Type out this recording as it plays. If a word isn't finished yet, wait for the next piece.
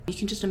You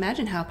can just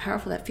imagine how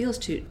powerful that feels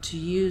to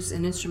use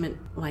an instrument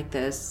like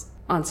this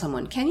on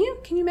someone. Can you?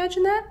 Can you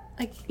imagine that?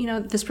 Like,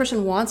 this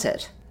person wants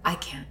it. I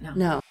can't, no.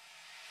 No.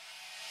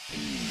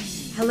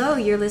 Hello,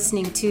 you're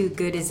listening to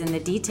Good is in the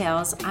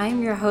Details.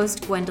 I'm your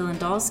host, Gwendolyn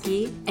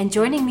Dolsky, and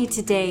joining me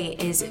today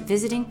is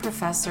visiting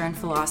professor in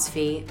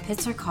philosophy,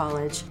 Pitzer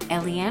College,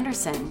 Ellie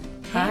Anderson.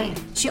 Hi.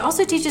 She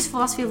also teaches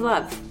philosophy of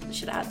love. I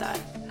should add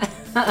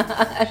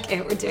that.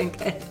 Okay, we're doing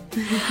good.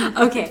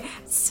 Okay,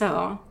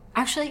 so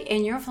actually,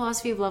 in your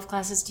philosophy of love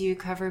classes, do you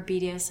cover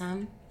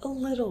BDSM? A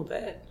little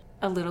bit.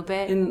 A little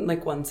bit? In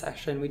one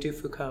session, we do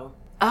Foucault.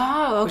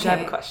 Oh, okay. Which I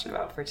have a question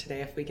about for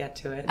today if we get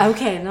to it.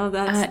 Okay, no,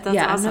 that's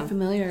yeah, awesome. I'm not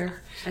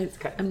familiar.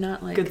 I'm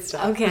not like... Good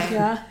stuff. Okay.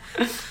 Yeah.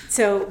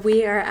 So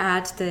we are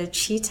at the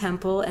Chi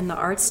Temple in the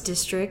Arts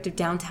District of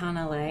downtown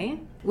LA.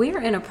 We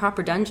are in a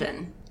proper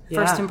dungeon.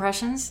 Yeah. First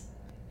impressions?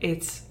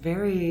 It's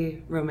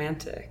very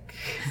romantic.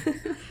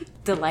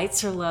 The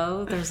lights are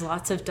low. There's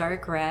lots of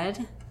dark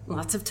red.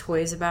 Lots of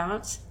toys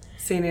about.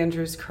 St.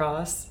 Andrew's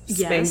Cross,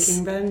 Yes.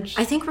 spanking bench.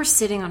 I think we're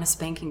sitting on a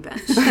spanking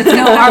bench.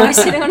 No, are we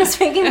sitting on a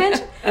spanking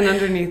bench? And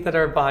underneath it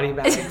are body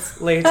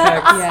bags,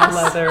 latex,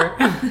 leather.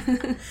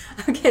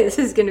 Okay, this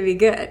is going to be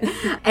good.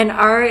 And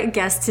our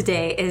guest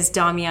today is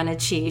Damiana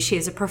Chi. She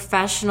is a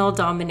professional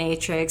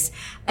dominatrix,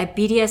 a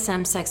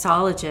BDSM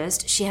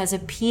sexologist. She has a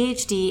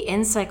PhD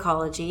in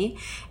psychology,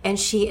 and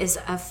she is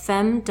a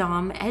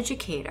femdom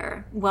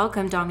educator.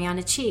 Welcome,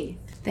 Damiana Chi.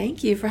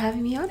 Thank you for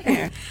having me on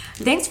here.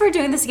 Thanks for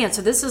doing this again.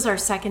 So this is our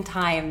second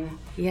time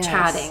Yes.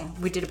 chatting.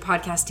 We did a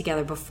podcast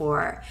together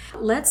before.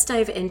 Let's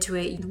dive into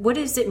it. What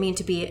does it mean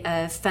to be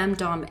a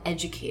femdom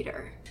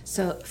educator?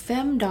 So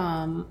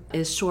femdom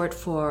is short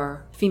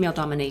for female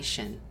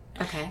domination.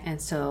 Okay.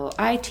 And so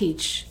I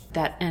teach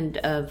that end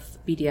of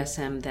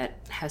BDSM that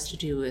has to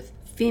do with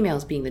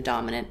females being the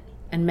dominant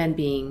and men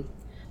being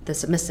the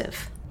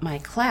submissive. My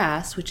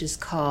class, which is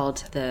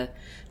called the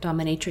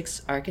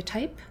Dominatrix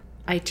Archetype,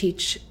 I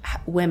teach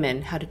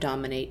women how to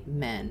dominate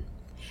men.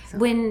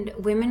 When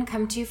women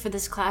come to you for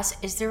this class,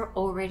 is there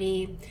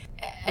already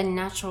a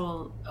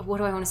natural, what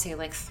do I want to say,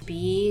 like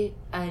be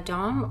a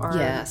dom? Or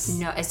Yes.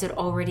 no, is it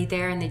already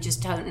there and they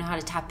just don't know how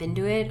to tap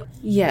into it?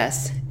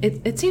 Yes.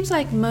 It seems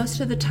like most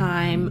of the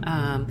time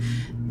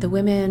the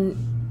women,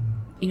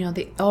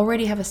 they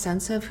already have a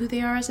sense of who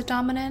they are as a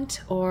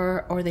dominant,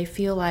 or they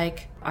feel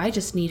like, I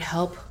just need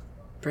help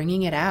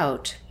bringing it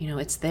out.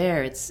 It's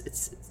there.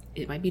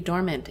 It might be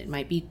dormant. It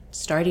might be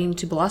starting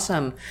to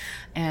blossom,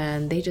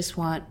 and they just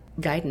want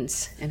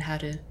guidance in how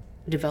to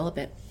develop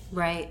it.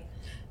 Right.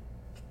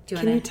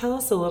 Can you tell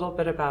us a little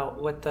bit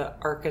about what the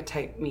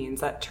archetype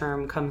means? That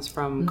term comes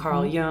from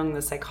Carl Jung,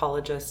 the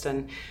psychologist,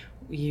 and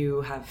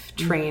you have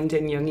trained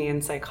in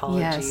Jungian psychology.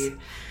 Yes.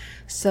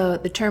 So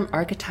the term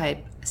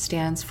archetype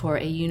stands for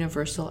a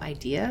universal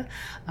idea.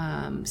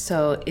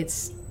 So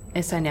it's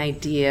an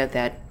idea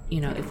that,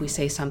 if we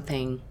say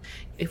something,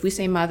 if we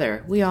say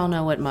mother, we all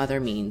know what mother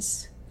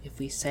means. If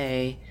we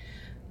say,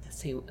 let's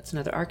see, what's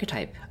another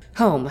archetype?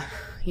 Home,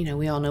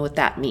 we all know what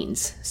that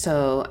means.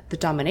 So the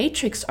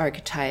dominatrix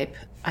archetype,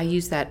 I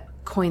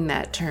coin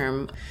that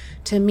term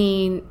to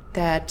mean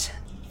that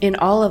in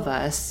all of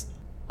us,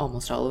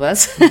 almost all of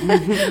us,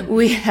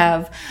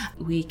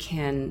 we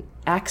can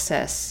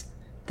access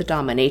the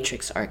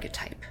dominatrix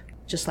archetype,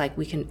 just like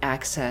we can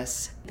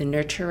access the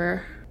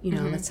nurturer.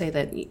 Let's say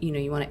that,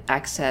 you want to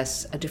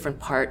access a different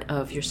part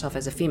of yourself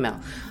as a female.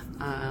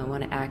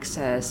 Want to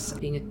access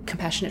being a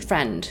compassionate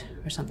friend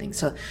or something.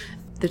 So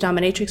the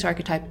dominatrix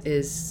archetype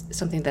is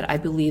something that I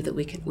believe that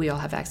we all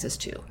have access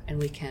to and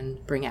we can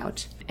bring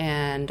out.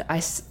 And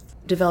I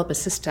develop a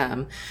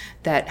system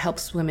that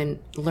helps women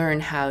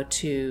learn how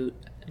to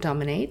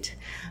dominate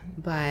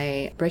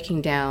by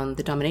breaking down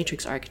the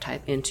dominatrix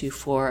archetype into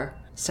 4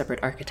 separate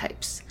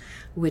archetypes,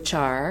 which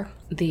are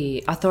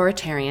the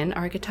authoritarian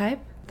archetype,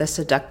 the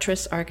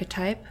seductress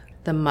archetype,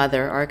 the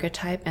mother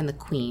archetype, and the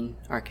queen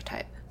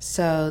archetype.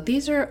 So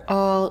these are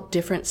all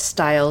different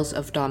styles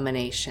of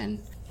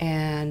domination,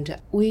 and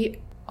we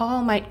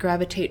all might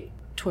gravitate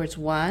towards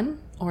one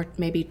or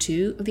maybe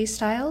 2 of these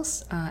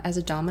styles as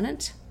a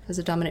dominant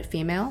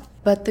female.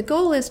 But the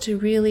goal is to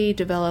really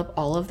develop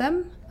all of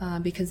them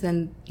because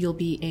then you'll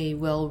be a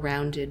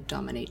well-rounded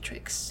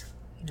dominatrix.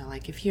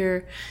 Like if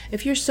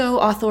you're so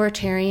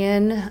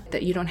authoritarian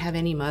that you don't have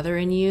any mother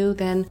in you,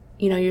 then,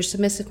 your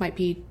submissive might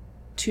be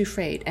too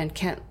afraid and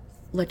can't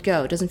let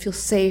go. It doesn't feel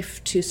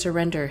safe to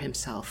surrender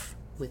himself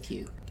with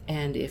you.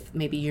 And if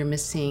maybe you're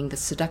missing the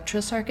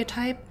seductress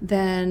archetype,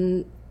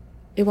 then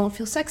it won't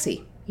feel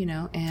sexy,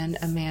 and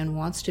a man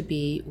wants to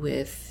be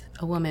with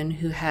a woman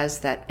who has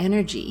that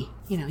energy,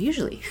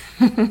 usually.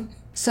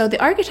 So the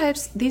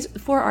archetypes, these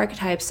 4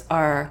 archetypes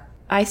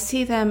I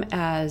see them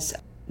as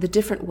the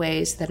different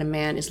ways that a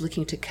man is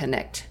looking to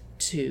connect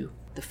to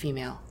the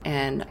female.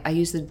 And I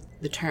use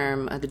the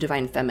term the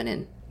divine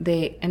feminine.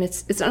 And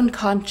it's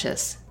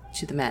unconscious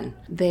to the men.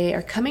 They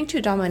are coming to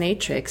a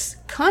dominatrix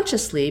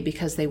consciously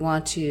because they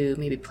want to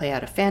maybe play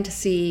out a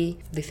fantasy.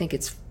 They think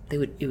it's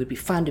it would be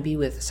fun to be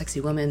with a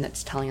sexy woman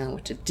that's telling them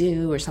what to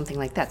do or something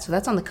like that. So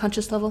that's on the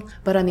conscious level.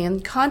 But on the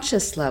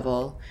unconscious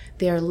level,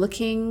 they are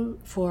looking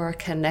for a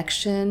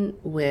connection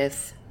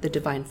with the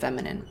divine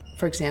feminine.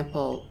 For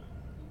example,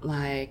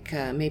 like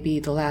maybe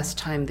the last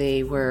time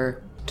they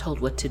were told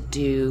what to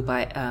do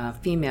by a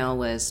female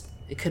was,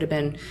 it could have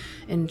been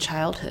in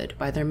childhood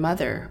by their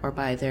mother or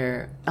by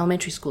their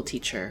elementary school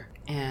teacher.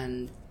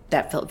 And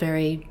that felt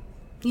very,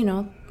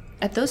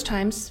 at those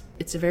times,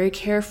 it's a very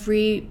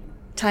carefree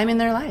time in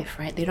their life,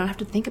 right? They don't have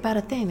to think about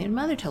a thing. Their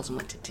mother tells them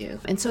what to do.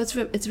 And so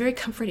it's very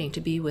comforting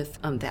to be with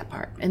that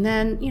part. And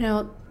then,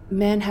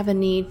 men have a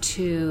need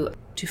to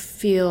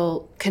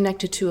feel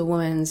connected to a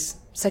woman's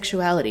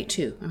sexuality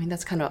too. I mean,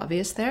 that's kind of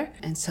obvious there.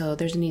 And so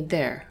there's a need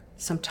there.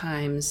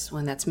 Sometimes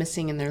when that's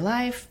missing in their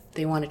life,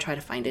 they want to try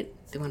to find it.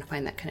 They want to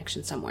find that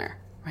connection somewhere,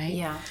 right?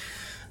 Yeah.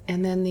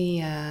 And then the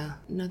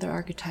another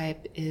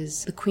archetype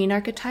is the queen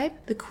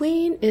archetype. The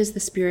queen is the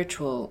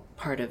spiritual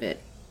part of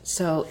it.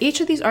 So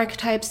each of these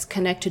archetypes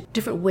connect to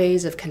different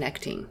ways of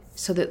connecting.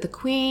 So that the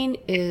queen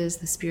is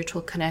the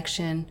spiritual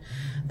connection,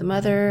 the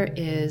mother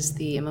is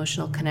the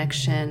emotional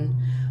connection,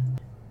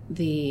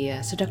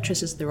 the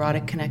seductress is the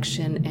erotic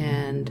connection,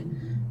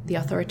 and the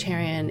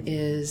authoritarian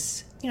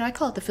is, I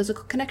call it the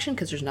physical connection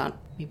because there's not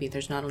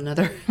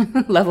another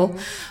level.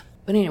 Mm-hmm.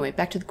 But anyway,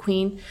 back to the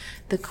queen.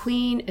 The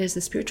queen is the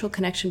spiritual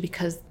connection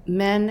because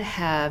men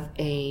have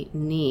a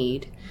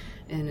need,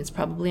 and it's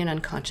probably an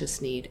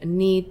unconscious need, a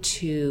need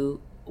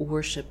to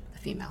worship the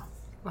female.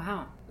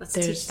 Wow. Let's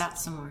teach that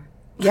some more.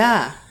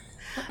 Yeah.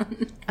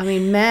 I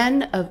mean,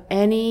 men of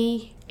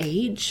any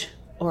age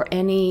or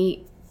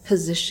any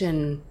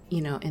position,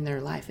 in their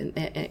life. And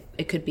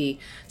it could be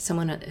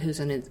someone who's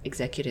an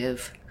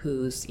executive,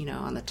 who's,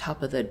 on the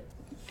top of the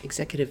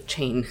executive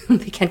chain.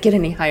 They can't get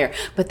any higher,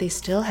 but they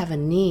still have a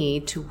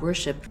need to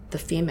worship the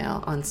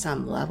female on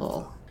some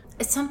level.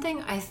 It's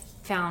something I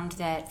found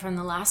that from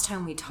the last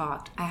time we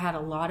talked, I had a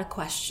lot of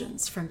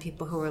questions from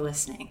people who were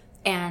listening.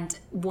 And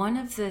one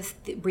of the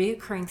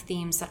reoccurring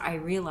themes that I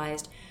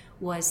realized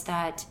was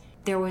that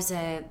there was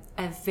that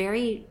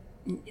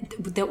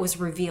was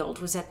revealed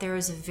was that there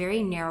is a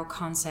very narrow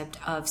concept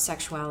of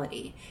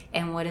sexuality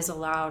and what is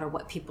allowed or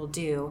what people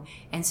do.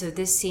 And so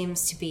this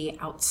seems to be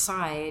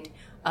outside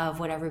of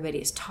what everybody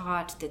is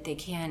taught that they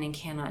can and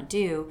cannot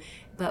do.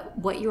 But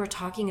what you were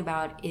talking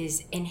about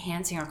is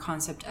enhancing our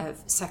concept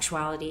of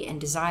sexuality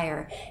and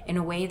desire in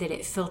a way that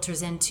it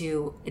filters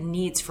into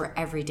needs for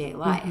everyday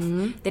life.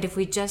 Mm-hmm. That if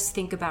we just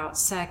think about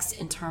sex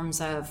in terms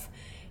of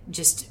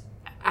just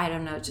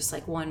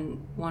like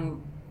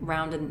one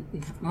round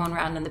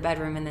in the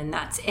bedroom and then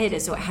that's it.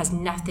 So it has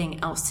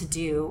nothing else to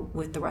do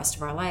with the rest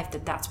of our life,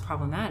 that's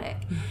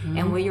problematic. Mm-hmm.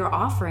 And what you're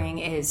offering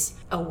is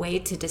a way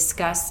to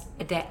discuss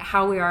that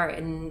how we are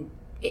in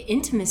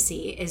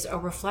intimacy is a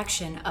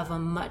reflection of a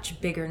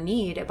much bigger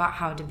need about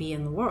how to be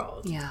in the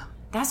world. Yeah.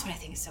 That's what I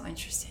think is so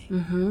interesting.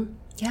 Mm-hmm.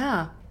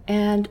 Yeah.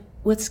 And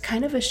what's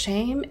kind of a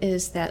shame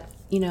is that,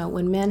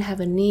 when men have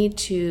a need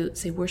to,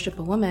 say, worship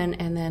a woman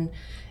and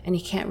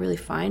you can't really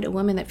find a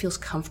woman that feels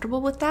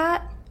comfortable with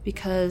that,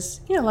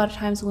 because, a lot of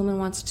times a woman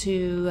wants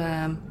to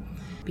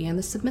be on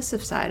the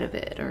submissive side of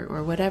it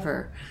or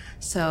whatever.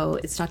 So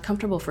it's not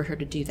comfortable for her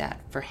to do that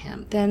for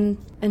him.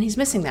 And he's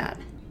missing that.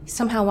 He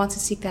somehow wants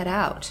to seek that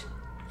out.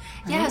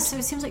 Right? Yeah, so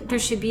it seems like there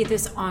should be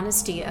this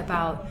honesty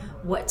about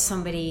what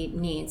somebody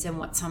needs and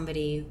what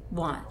somebody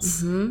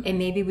wants. Mm-hmm. And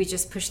maybe we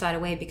just push that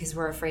away because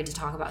we're afraid to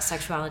talk about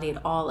sexuality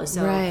at all, as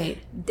though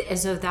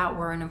that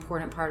were an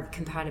important part of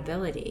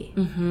compatibility.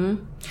 Mm-hmm.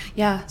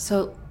 Yeah,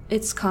 so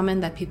it's common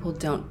that people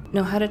don't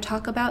know how to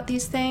talk about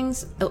these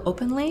things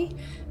openly.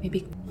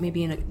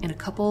 Maybe in a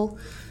couple,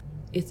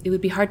 it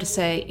would be hard to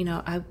say,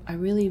 I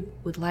really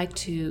would like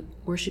to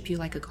worship you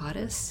like a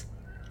goddess.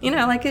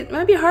 Like it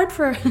might be hard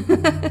for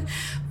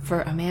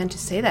for a man to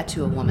say that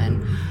to a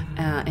woman.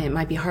 It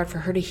might be hard for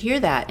her to hear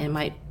that. It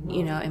might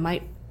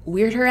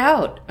weird her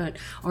out,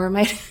 or it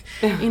might,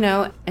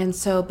 And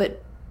so,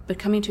 but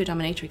coming to a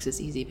dominatrix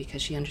is easy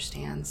because she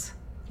understands.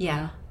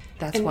 Yeah.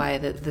 That's why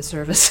the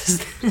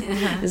service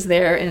is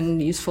there and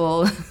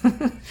useful.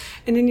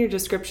 And in your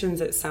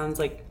descriptions, it sounds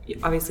like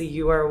obviously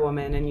you are a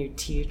woman and you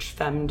teach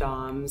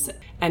femdoms.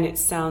 And it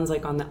sounds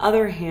like, on the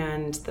other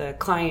hand, the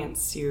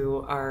clients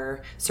you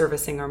are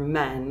servicing are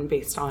men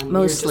based on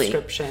your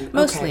description.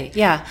 Mostly, okay.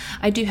 Yeah.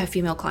 I do have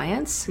female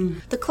clients.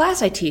 Mm. The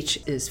class I teach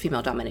is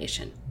female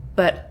domination.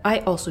 But I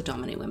also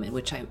dominate women,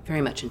 which I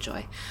very much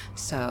enjoy.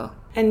 So.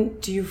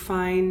 And do you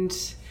find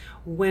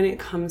when it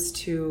comes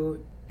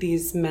to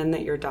these men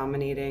that you're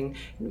dominating,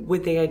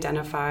 would they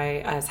identify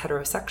as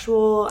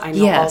heterosexual? I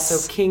know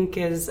also kink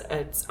is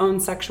its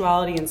own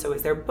sexuality, and so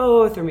is there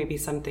both, or maybe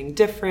something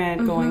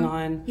different going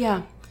on?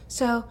 Yeah.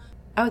 So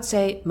I would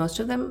say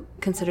most of them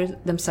consider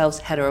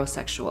themselves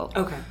heterosexual.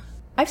 Okay.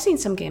 I've seen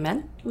some gay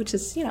men, which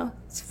is,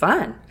 it's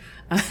fun.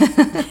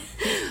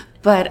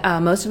 But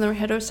most of them are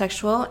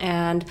heterosexual,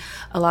 and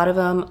a lot of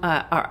them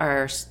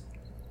are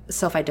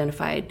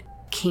self-identified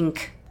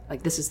kink.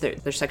 Like, this is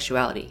their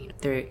sexuality.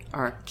 They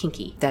are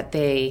kinky. That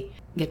they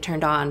get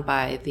turned on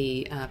by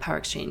the power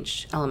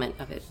exchange element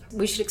of it.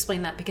 We should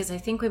explain that, because I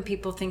think when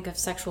people think of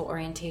sexual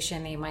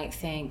orientation, they might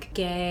think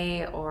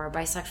gay or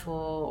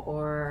bisexual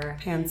or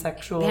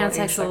pansexual,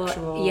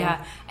 asexual.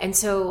 Yeah. And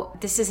so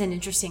this is an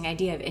interesting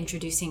idea of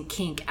introducing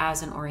kink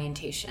as an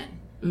orientation.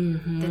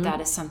 Mm-hmm. That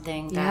is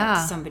something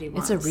that somebody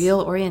wants. It's a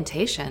real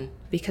orientation,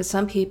 because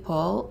some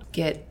people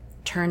get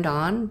turned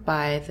on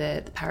by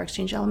the power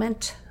exchange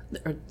element,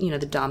 or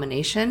the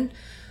domination.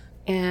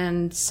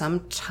 And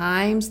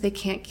sometimes they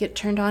can't get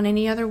turned on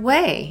any other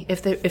way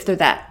if they're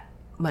that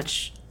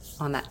much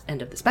on that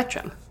end of the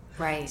spectrum.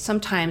 Right.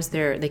 Sometimes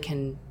they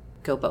can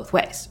go both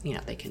ways.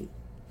 They can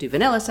do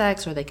vanilla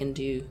sex, or they can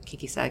do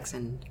kinky sex,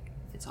 and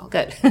it's all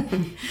good.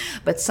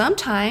 But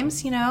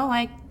sometimes,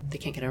 they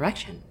can't get an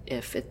erection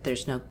if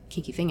there's no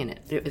kinky thing in it,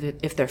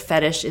 if their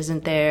fetish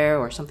isn't there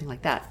or something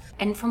like that.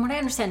 And from what I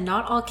understand,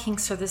 not all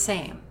kinks are the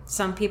same.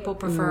 Some people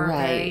prefer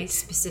very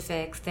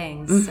specific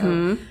things.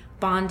 Mm-hmm. So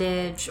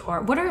bondage,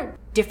 or what are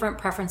different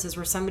preferences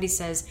where somebody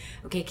says,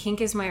 okay,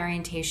 kink is my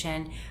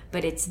orientation,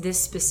 but it's this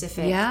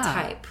specific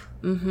type.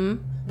 Mm-hmm.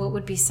 What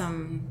would be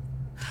some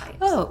types?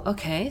 Oh,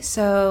 okay.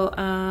 So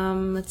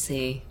let's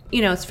see.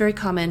 It's very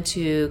common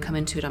to come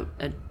into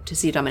to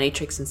see a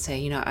dominatrix and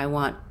say, I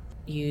want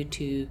you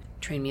to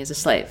train me as a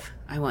slave.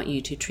 I want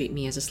you to treat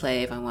me as a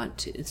slave.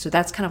 So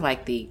that's kind of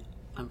like the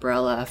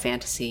umbrella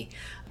fantasy.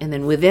 And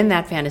then within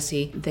that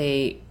fantasy,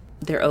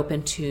 they're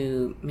open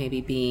to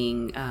maybe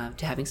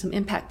to having some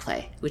impact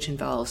play, which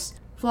involves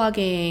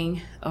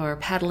flogging or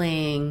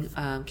paddling,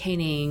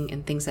 caning,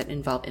 and things that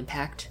involve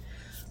impact.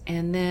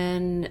 And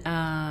then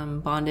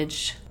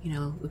bondage,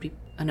 would be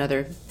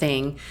another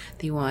thing.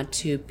 They want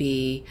to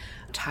be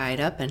tied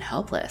up and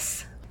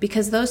helpless,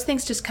 because those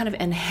things just kind of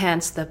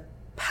enhance the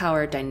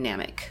power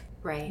dynamic.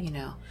 Right.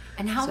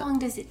 And how long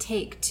does it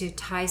take to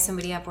tie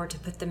somebody up or to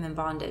put them in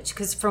bondage?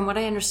 Because from what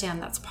I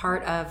understand, that's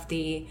part of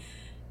the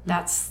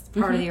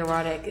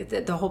erotic.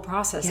 The whole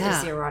process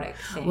is the erotic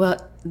thing.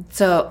 Well,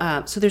 so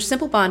there's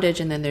simple bondage,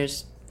 and then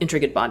there's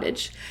intricate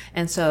bondage.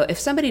 And so if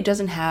somebody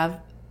doesn't have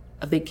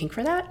a big kink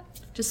for that,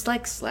 just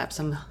slap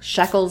some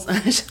shackles,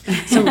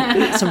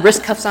 some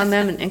wrist cuffs on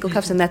them and ankle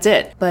cuffs, and that's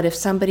it. But if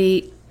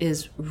somebody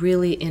is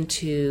really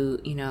into,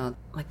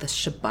 like the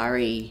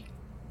shibari,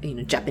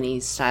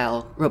 Japanese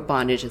style rope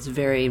bondage, it's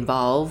very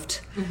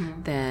involved,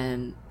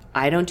 then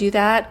I don't do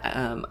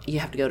that. You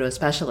have to go to a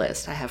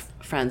specialist. I have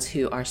friends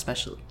who are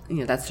special,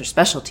 that's their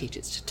specialty,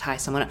 is to tie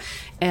someone up.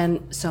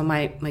 And so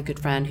my good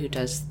friend who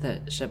does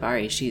the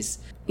shibari, she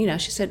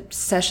said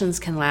sessions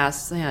can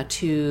last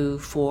 2,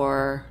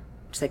 4,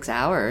 6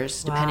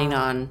 hours, depending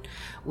on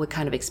what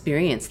kind of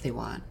experience they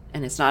want.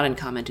 And it's not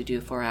uncommon to do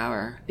a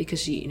 4-hour,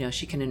 because she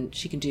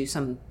can do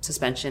some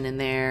suspension in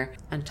there,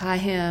 untie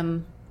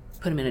him,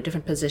 put him in a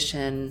different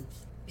position.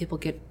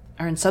 People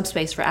are in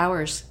subspace for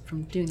hours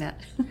from doing that.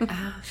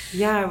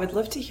 Yeah, I would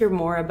love to hear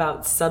more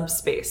about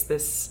subspace,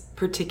 this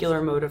particular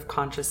mode of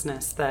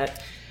consciousness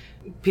that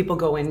people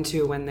go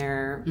into when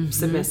they're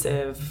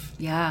submissive.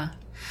 Yeah.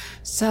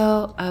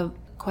 So a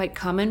quite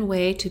common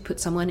way to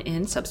put someone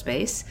in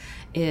subspace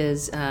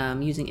is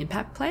using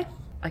impact play.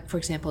 Like, for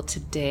example,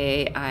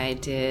 today I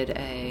did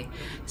a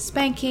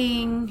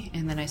spanking,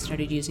 and then I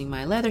started using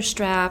my leather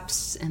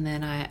straps, and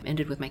then I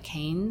ended with my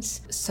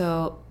canes.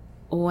 So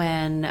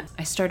when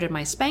I started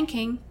my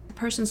spanking, the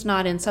person's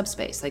not in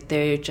subspace. Like,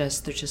 they're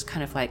just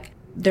kind of like,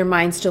 their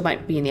mind still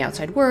might be in the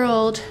outside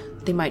world.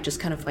 They might just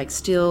kind of like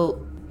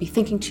still be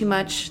thinking too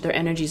much. Their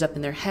energy's up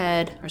in their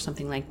head or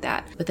something like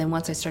that. But then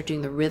once I start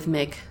doing the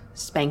rhythmic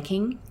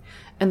spanking,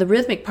 and the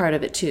rhythmic part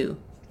of it too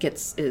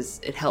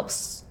it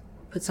helps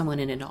put someone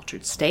in an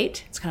altered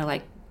state. It's kind of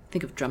like,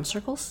 think of drum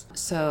circles.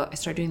 So I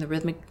start doing the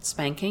rhythmic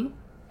spanking.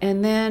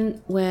 And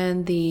then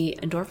when the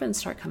endorphins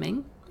start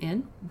coming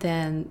in,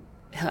 then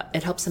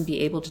it helps them be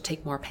able to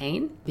take more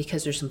pain,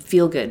 because there's some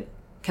feel-good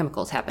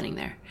chemicals happening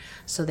there.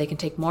 So they can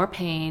take more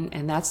pain,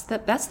 and that's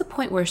the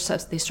point where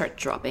they start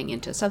dropping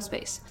into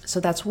subspace. So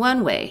that's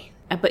one way.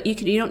 But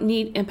you don't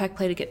need impact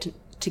play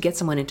to get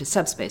someone into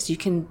subspace. You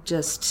can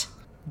just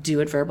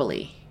do it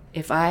verbally.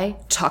 If I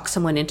talk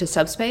someone into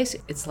subspace,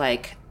 it's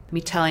like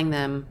me telling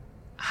them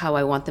how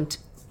I want them to,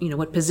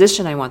 what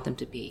position I want them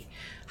to be,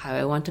 how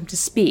I want them to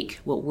speak,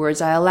 what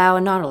words I allow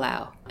and not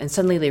allow. And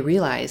suddenly they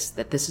realize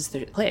that this is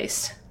their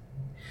place,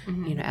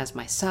 as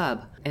my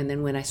sub. And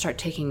then when I start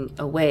taking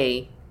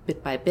away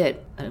bit by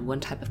bit, one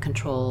type of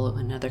control,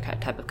 another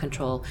type of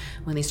control,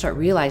 when they start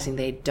realizing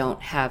they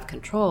don't have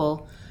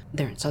control,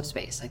 they're in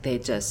subspace. Like,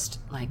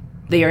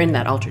 they are in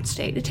that altered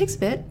state. It takes a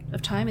bit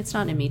of time. It's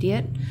not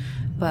immediate,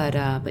 but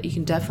you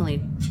can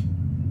definitely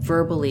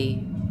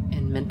verbally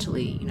and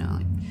mentally,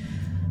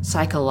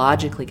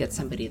 psychologically get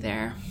somebody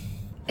there.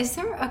 Is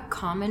there a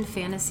common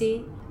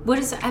fantasy?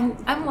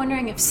 I'm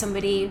wondering if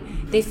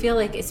they feel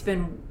like it's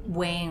been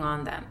weighing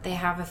on them. They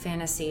have a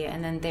fantasy,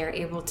 and then they're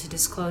able to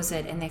disclose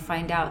it, and they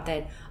find out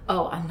that,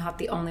 oh, I'm not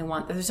the only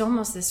one. There's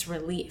almost this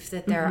relief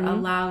that they're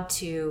allowed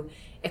to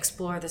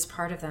explore this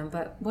part of them.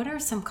 But what are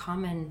some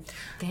common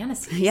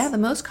fantasies? Yeah, the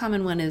most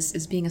common one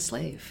is being a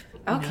slave.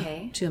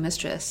 Okay. To a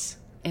mistress.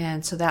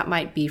 And so that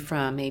might be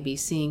from maybe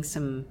seeing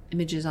some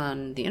images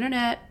on the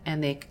internet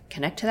and they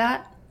connect to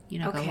that,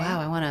 go,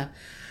 wow, I want to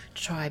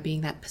try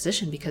being that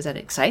position because that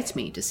excites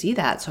me to see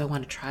that. So I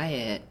want to try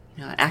it,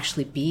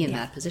 actually be in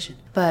that position.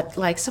 But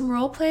like some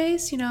role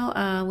plays,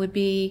 would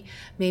be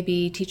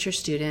maybe teacher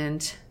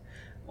student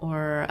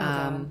or,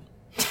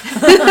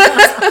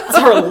 that's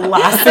our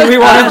last thing we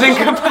want to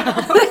think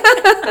about.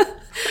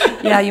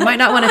 Yeah, you might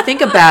not want to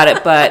think about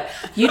it, but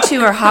you two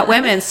are hot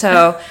women,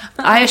 so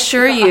I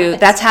assure you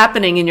that's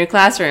happening in your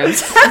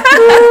classrooms.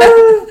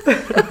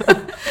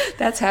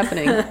 That's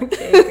happening.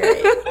 Okay,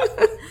 great.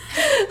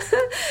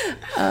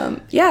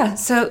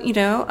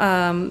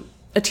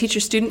 A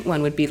teacher-student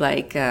one would be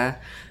like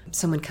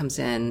someone comes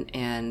in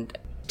and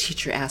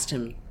teacher asked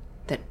to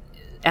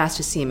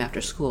see him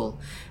after school.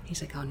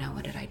 He's like, oh no,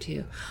 what did I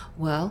do?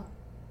 Well,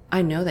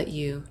 I know that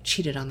you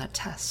cheated on that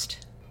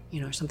test.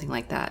 Or something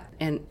like that.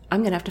 And I'm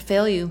going to have to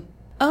fail you.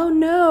 Oh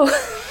no.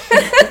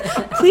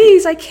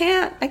 Please, I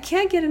can't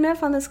get an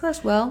F on this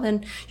class. Well,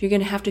 then you're going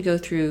to have to go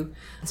through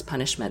this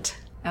punishment.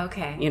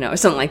 Okay. Or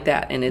something like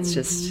that. And it's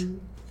just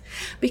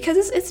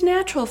because it's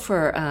natural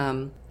for,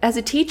 as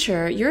a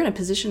teacher, you're in a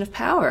position of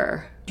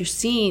power. You're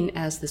seen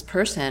as this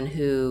person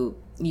who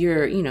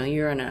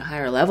you're on a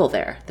higher level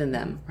there than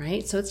them,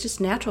 right? So it's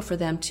just natural for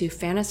them to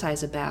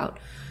fantasize about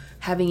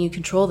having you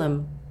control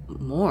them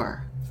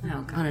more.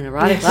 On an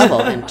erotic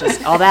level and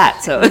just all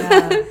that. So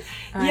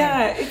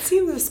yeah, it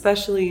seems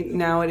especially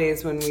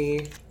nowadays when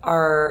we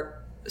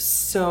are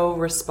so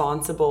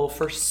responsible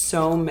for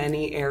so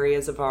many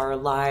areas of our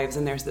lives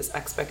and there's this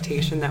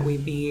expectation that we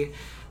be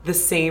the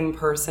same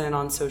person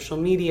on social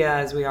media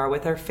as we are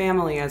with our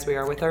family, as we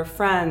are with our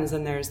friends,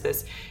 and there's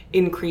this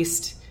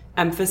increased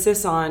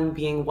emphasis on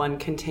being one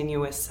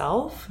continuous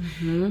self,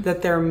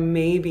 that there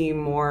may be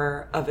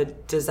more of a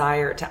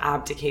desire to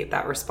abdicate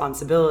that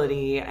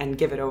responsibility and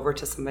give it over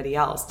to somebody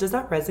else. Does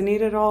that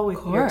resonate at all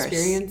with your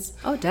experience?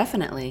 Oh,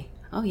 definitely.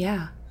 Oh,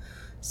 yeah.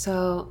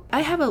 So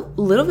I have a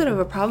little bit of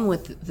a problem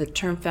with the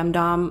term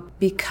femdom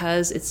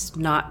because it's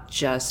not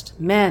just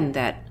men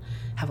that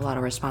have a lot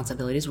of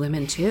responsibilities,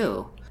 women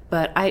too.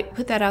 But I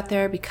put that out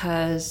there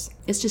because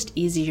it's just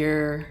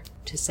easier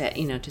to say,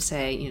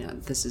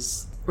 this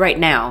is right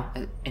now,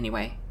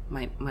 anyway,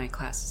 my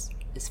class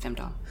is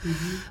femdom.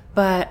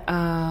 But,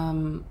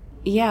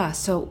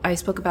 so I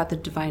spoke about the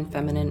divine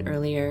feminine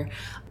earlier,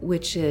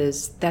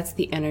 that's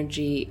the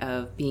energy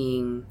of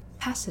being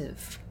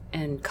passive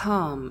and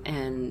calm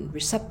and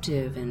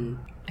receptive and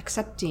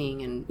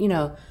accepting and,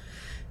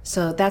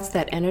 so that's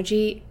that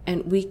energy.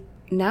 And we,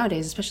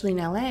 nowadays, especially in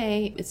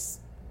LA,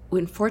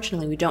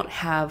 unfortunately, we don't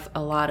have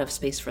a lot of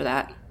space for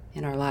that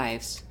in our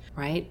lives,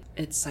 right?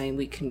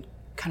 We can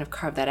kind of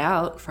carve that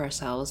out for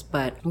ourselves,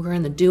 but we're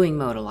in the doing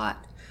mode a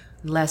lot,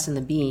 less in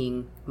the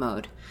being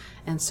mode.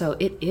 And so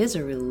it is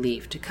a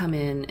relief to come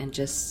in and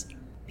just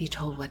be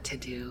told what to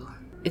do.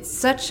 It's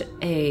such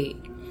a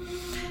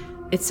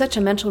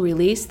mental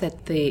release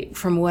that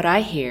from what I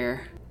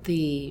hear,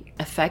 the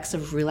effects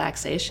of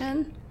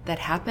relaxation that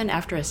happen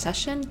after a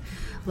session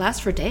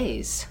last for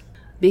days,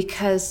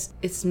 because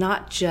it's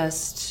not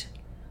just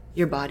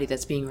your body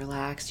that's being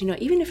relaxed.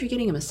 Even if you're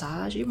getting a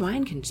massage, your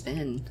mind can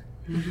spin.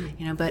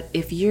 But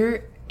if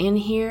you're in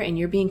here and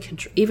you're being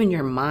even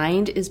your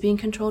mind is being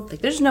controlled,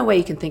 like there's no way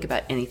you can think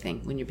about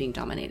anything when you're being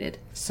dominated.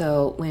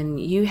 So when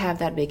you have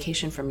that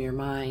vacation from your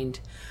mind,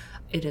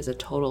 it is a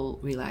total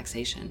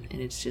relaxation. And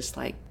it's just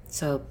like,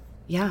 so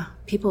yeah,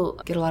 people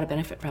get a lot of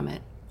benefit from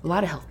it. A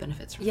lot of health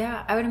benefits from it.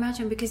 Yeah, I would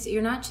imagine, because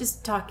you're not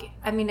just talking.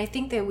 I mean, I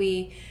think that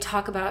we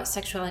talk about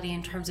sexuality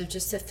in terms of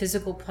just a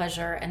physical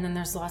pleasure, and then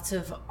there's lots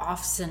of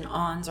offs and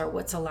ons, or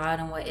what's allowed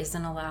and what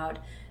isn't allowed.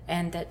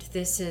 And that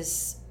this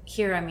is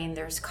here, I mean,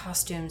 there's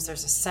costumes,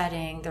 there's a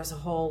setting, there's a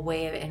whole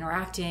way of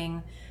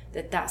interacting,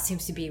 that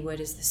seems to be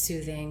what is the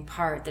soothing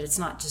part, that it's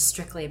not just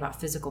strictly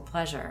about physical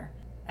pleasure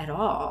at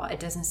all. It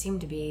doesn't seem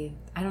to be,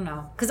 I don't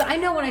know. Because I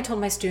know when I told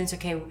my students,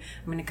 okay, I'm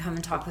going to come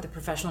and talk with a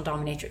professional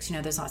dominatrix,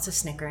 there's lots of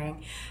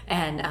snickering,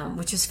 and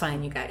which is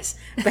fine, you guys.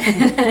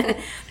 But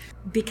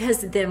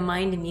because the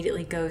mind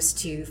immediately goes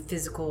to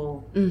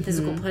physical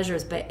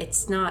pleasures, but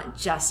it's not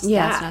just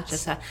that. It's not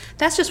just that.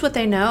 That's just what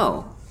they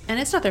know. And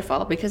it's not their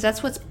fault, because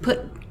that's what's put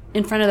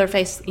in front of their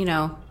face,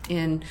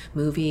 in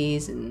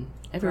movies and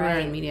everywhere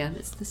in media.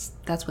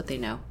 That's what they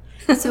know.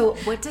 So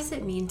what does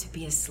it mean to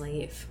be a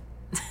slave?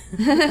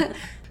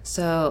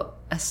 So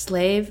a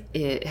slave,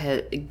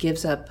 it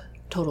gives up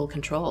total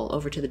control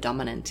over to the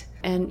dominant.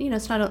 And,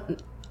 it's not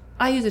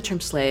I use the term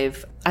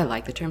slave. I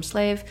like the term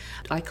slave.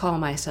 I call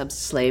my sub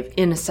slave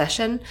in a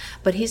session,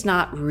 but he's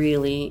not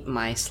really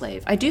my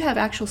slave. I do have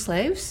actual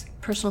slaves,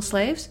 personal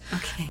slaves.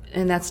 Okay.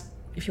 And that's,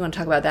 if you want to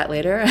talk about that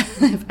later,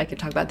 I could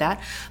talk about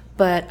that.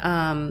 But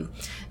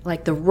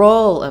like the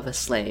role of a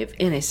slave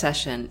in a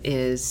session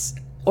is,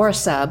 or a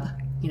sub,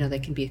 they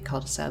can be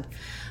called a sub,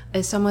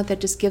 is someone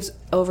that just gives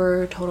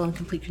over total and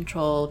complete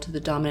control to the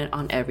dominant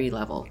on every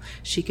level.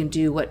 She can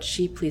do what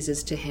she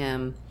pleases to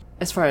him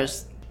as far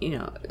as,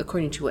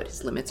 according to what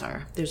his limits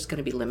are. There's going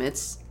to be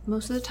limits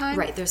most of the time.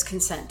 Right, there's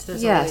consent.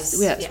 There's yes,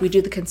 always, yes. We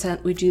do the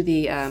consent. We do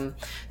the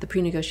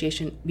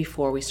pre-negotiation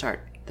before we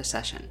start the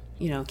session.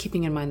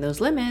 Keeping in mind those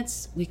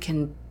limits,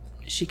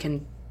 she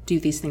can do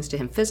these things to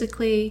him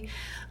physically.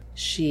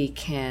 She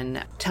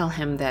can tell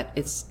him that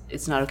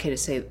it's not okay to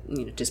say,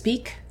 to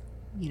speak,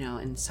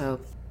 and so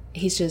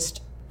he's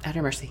just at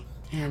her mercy.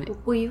 And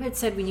well, you had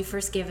said when you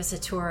first gave us a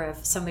tour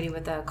of somebody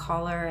with a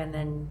collar, and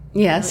then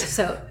yes.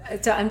 So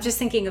I'm just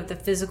thinking of the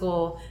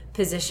physical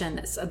position,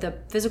 the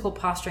physical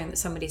posturing that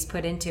somebody's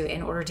put into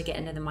in order to get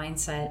into the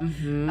mindset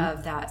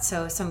of that.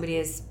 So somebody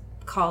is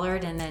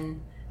collared, and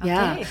then okay.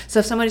 Yeah. So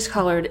if somebody's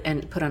collared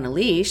and put on a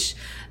leash,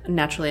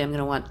 naturally I'm going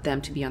to want them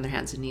to be on their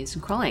hands and knees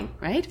and crawling,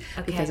 right?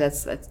 Okay. Because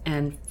that's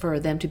and for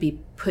them to be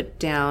put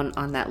down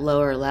on that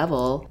lower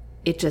level,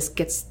 it just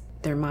gets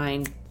their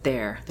mind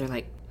there. They're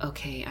like,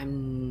 okay,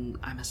 I'm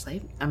a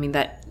slave. I mean,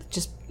 that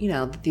just,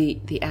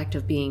 the act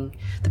of being,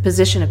 the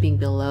position of being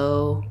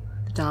below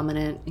the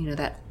dominant,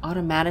 that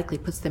automatically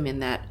puts them in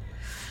that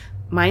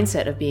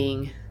mindset of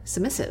being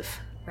submissive.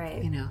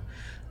 Right.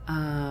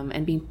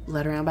 And being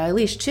led around by a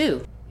leash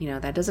too.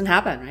 That doesn't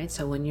happen, right?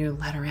 So when you're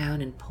led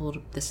around and pulled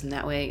this and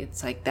that way,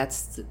 it's like that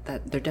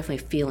they're definitely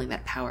feeling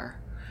that power.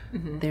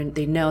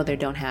 They know they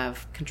don't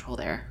have control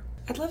there.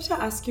 I'd love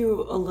to ask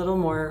you a little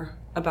more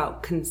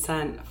about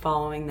consent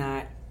following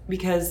that,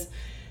 because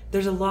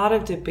there's a lot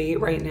of debate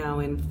right now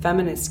in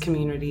feminist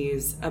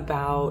communities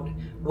about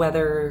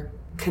whether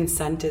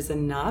consent is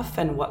enough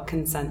and what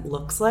consent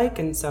looks like.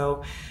 And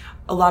so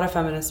a lot of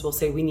feminists will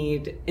say we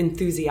need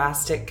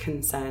enthusiastic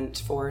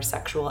consent for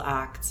sexual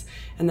acts.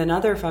 And then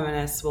other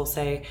feminists will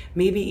say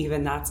maybe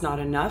even that's not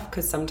enough,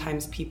 because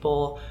sometimes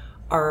people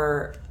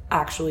are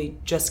actually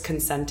just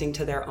consenting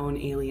to their own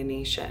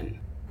alienation.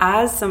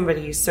 As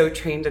somebody so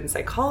trained in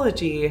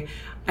psychology,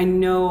 I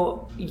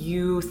know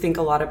you think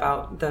a lot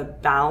about the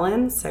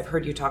balance. I've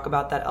heard you talk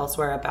about that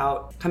elsewhere,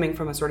 about coming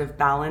from a sort of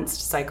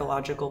balanced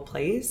psychological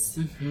place.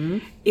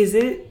 Is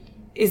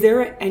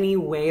there any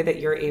way that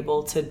you're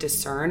able to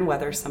discern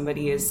whether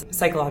somebody is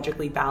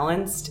psychologically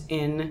balanced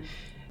in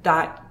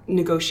that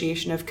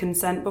negotiation of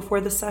consent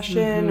before the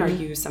session? Are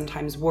you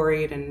sometimes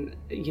worried and,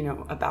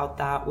 about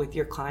that with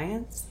your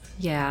clients?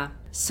 Yeah.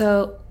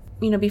 So,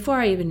 before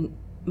I even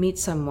meet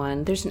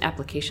someone, there's an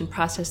application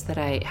process that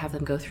I have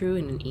them go through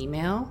in an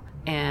email,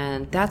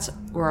 and that's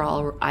where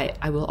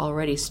I will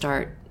already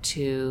start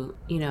to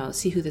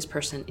see who this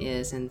person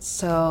is. And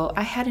so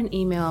I had an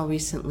email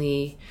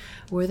recently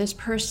where this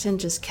person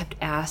just kept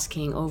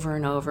asking over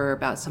and over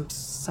about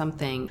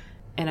something,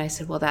 and I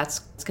said, well, it's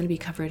going to be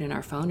covered in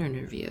our phone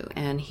interview.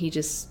 And he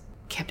just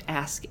kept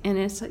asking, and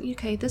it's like,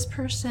 okay, this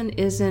person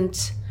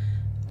isn't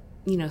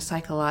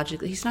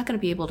psychologically, he's not going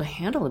to be able to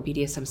handle a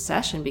BDSM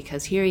session,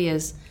 because here he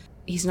is.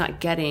 He's not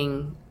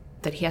getting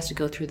that he has to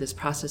go through this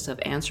process of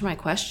answer my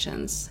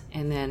questions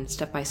and then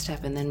step by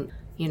step, and then,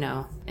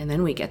 and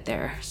then we get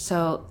there.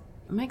 So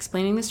am I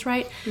explaining this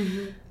right?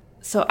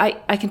 So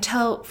I can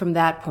tell from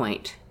that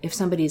point if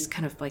somebody's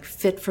kind of like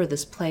fit for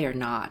this play or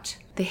not.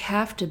 They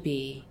have to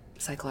be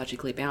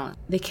psychologically balanced.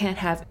 They can't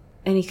have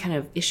any kind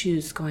of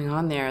issues going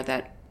on there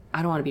that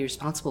I don't want to be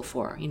responsible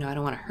for. I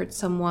don't want to hurt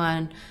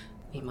someone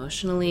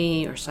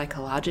emotionally or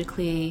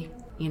psychologically,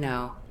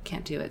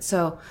 can't do it.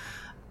 So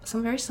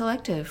I'm very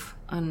selective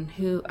on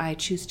who I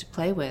choose to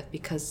play with,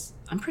 because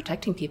I'm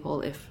protecting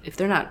people. If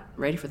they're not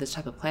ready for this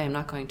type of play, I'm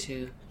not going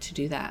to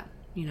do that,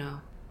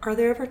 Are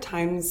there ever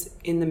times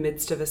in the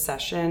midst of a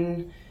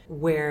session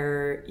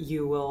where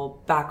you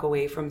will back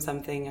away from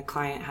something a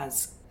client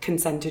has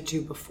consented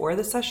to before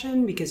the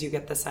session because you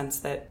get the sense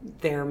that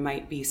there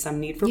might be some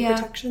need for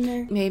protection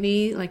there?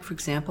 Maybe, like, for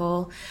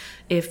example,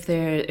 if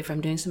I'm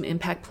doing some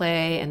impact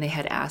play and they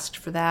had asked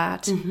for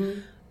that,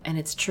 and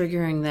it's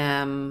triggering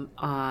them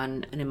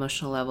on an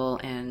emotional level,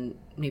 and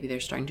maybe they're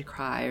starting to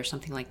cry or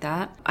something like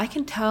that, I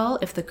can tell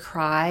if the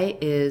cry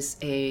is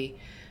a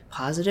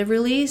positive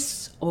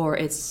release or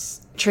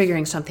it's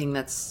triggering something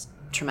that's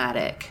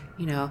traumatic,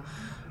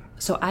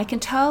 So I can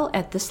tell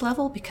at this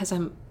level because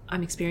I'm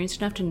experienced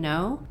enough to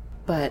know.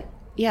 But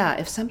yeah,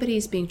 if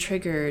somebody's being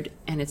triggered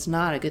and it's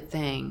not a good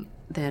thing,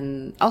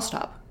 then I'll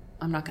stop.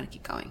 I'm not going to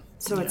keep going.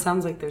 So it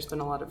sounds like there's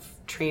been a lot of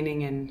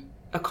training in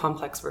a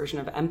complex version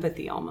of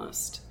empathy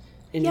almost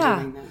in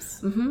doing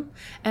this.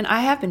 And I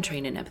have been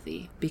trained in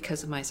empathy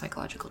because of my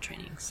psychological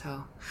training.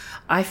 So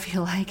I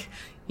feel like,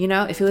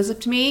 if it was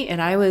up to me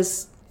and I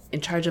was in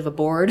charge of a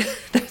board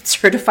that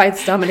certified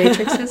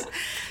dominatrices,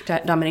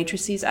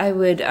 I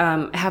would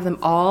have them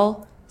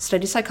all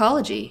study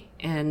psychology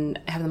and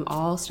have them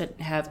all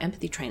have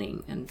empathy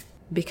training. And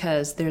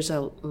because there's a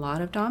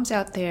lot of DOMs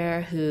out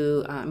there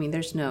who,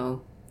 there's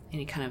no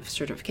any kind of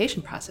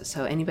certification process.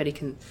 So anybody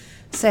can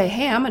say,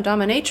 hey, I'm a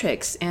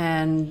dominatrix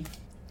and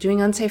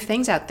doing unsafe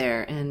things out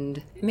there.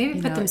 And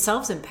maybe put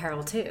themselves in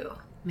peril too.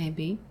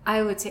 Maybe.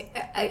 I would say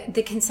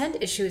the consent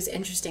issue is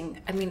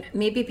interesting.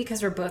 Maybe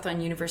because we're both on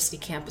university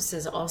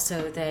campuses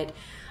also, that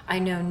I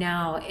know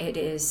now it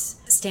is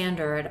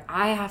standard.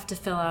 I have to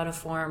fill out a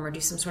form or do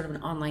some sort of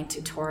an online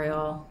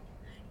tutorial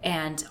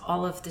And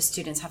all of the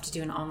students have to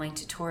do an online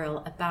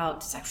tutorial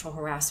about sexual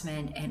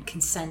harassment, and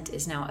consent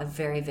is now a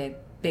very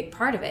big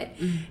part of it.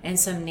 And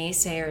some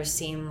naysayers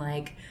seem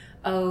like,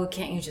 oh,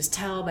 can't you just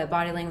tell by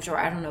body language, or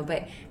I don't know,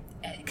 but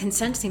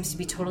consent seems to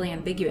be totally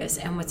ambiguous.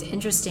 And what's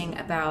interesting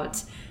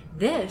about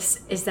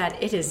this is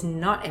that it is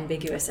not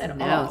ambiguous at all.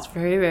 No, it's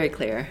very, very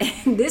clear.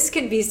 And this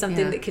could be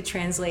something that could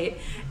translate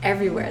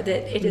everywhere,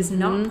 that it is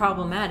not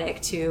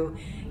problematic to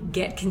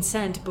get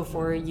consent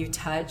before you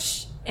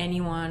touch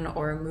anyone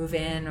or move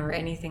in or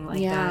anything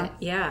like that.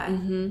 Yeah.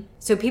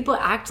 So people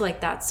act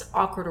like that's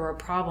awkward or a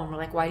problem. We're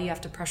like, why do you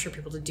have to pressure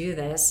people to do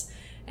this?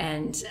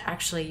 And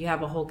actually you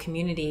have a whole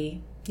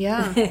community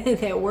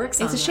that works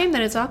on it. It's a shame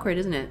that it's awkward,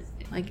 isn't it?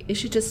 Like, we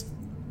should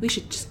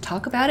just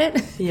talk about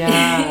it.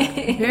 Yeah.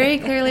 Very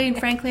clearly and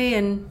frankly,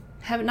 and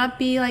have it not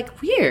be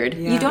like weird.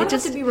 You don't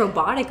have to be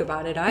robotic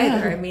about it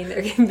either. I mean,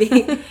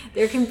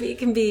 there can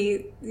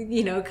be,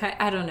 you know,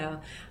 I don't know.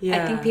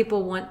 I think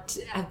people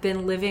have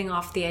been living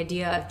off the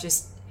idea of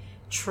just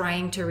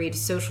trying to read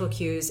social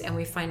cues, and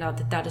we find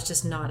out that is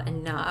just not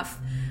enough.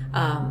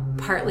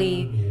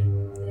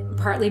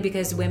 Partly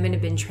because women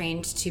have been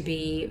trained to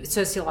be,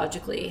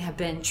 sociologically, have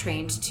been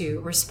trained to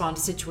respond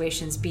to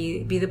situations,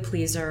 be the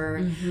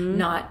pleaser,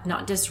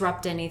 not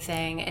disrupt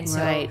anything, and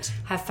so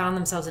have found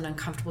themselves in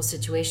uncomfortable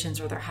situations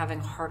where they're having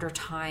a harder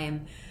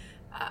time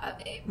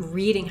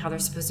reading how they're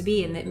supposed to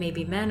be, and that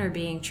maybe men are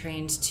being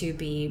trained to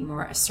be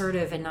more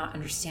assertive and not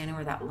understanding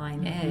where that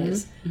line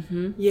is.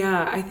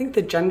 Yeah, I think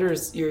the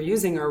genders you're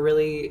using are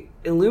really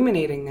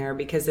illuminating there,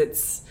 because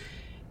it's,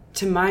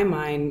 to my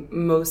mind,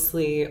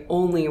 mostly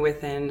only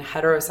within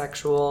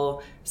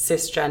heterosexual,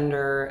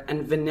 cisgender,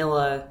 and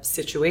vanilla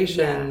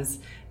situations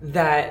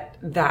that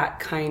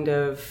kind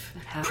of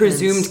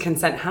presumed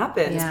consent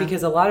happens.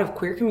 Because a lot of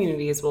queer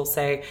communities will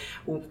say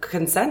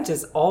consent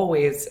is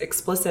always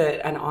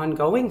explicit and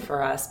ongoing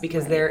for us,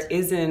 because there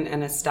isn't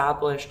an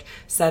established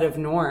set of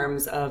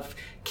norms of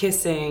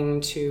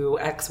kissing to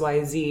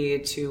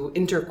XYZ to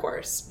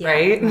intercourse,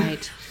 right?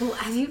 Well,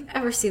 have you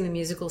ever seen the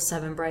musical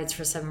Seven Brides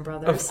for Seven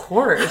Brothers? Of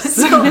course.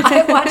 So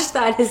I watched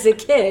that as a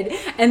kid,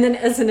 and then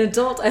as an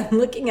adult, I'm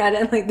looking at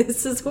it and like,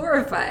 this is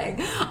horrifying.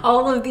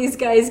 All of these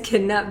guys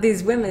kidnap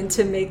these women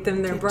to make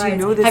them their brides. Do you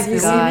know this? Have you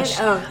seen it?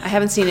 Oh, I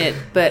haven't seen it,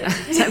 but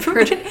I've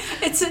heard it.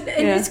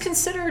 It's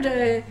considered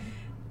a,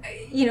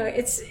 you know,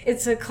 it's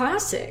a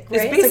classic,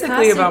 right? It's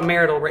basically about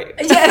marital rape.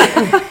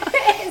 Yeah.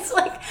 It's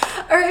like,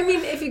 or I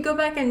mean, if you go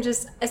back and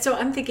just, so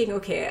I'm thinking,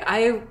 okay,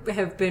 I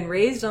have been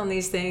raised on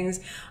these things,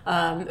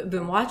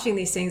 been watching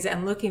these things,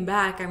 and looking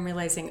back, I'm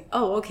realizing,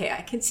 oh, okay,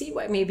 I can see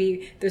why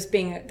maybe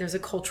there's a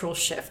cultural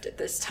shift at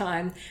this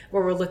time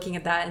where we're looking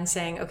at that and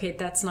saying, okay,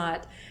 that's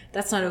not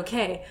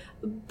okay.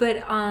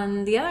 But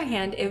on the other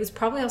hand, it was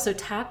probably also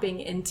tapping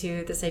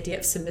into this idea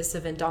of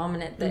submissive and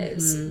dominant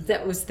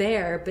that was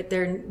there, but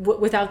they're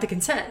without the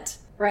consent,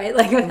 right?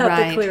 Like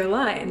without the clear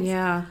lines.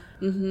 Yeah.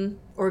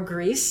 Or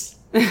Grease.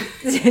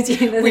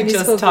 We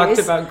just talked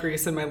about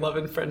Grease in my love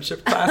and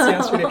friendship class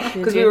yesterday,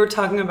 because we were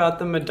talking about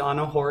the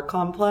Madonna whore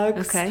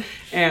complex. Okay.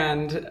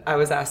 And I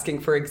was asking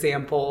for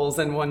examples,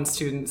 and one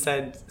student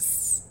said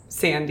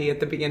Sandy at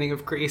the beginning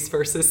of Grease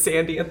versus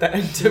Sandy at the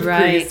end of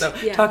Grease. So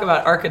talk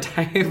about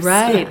archetypes.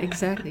 Right,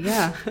 exactly,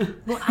 yeah.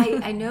 Well,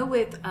 I know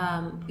with,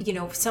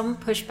 some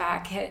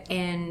pushback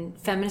in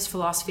feminist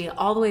philosophy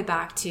all the way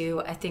back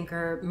to, I think,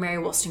 Mary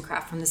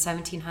Wollstonecraft from the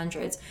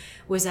 1700s,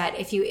 was that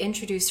if you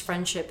introduce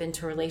friendship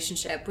into a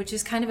relationship, which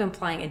is kind of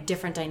implying a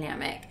different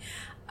dynamic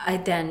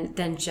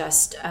than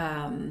just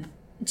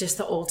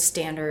the old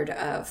standard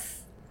of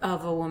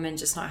a woman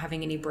just not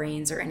having any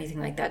brains or anything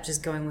like that,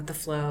 just going with the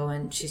flow,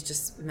 and she's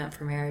just meant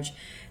for marriage,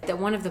 that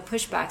one of the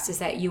pushbacks is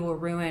that you will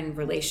ruin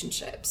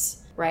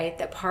relationships, right?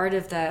 That part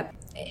of the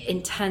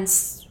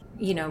intense,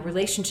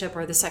 relationship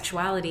or the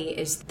sexuality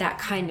is that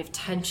kind of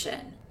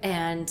tension.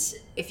 And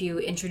if you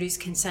introduce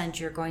consent,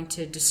 you're going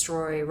to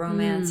destroy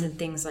romance and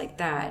things like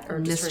that. Or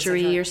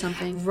mystery or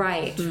something.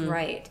 Right,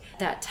 right.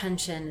 That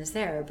tension is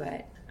there,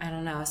 but I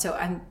don't know. So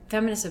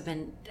feminists have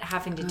been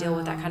having to deal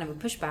with that kind of a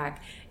pushback.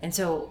 And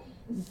so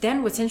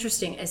then what's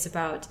interesting is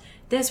about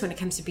this, when it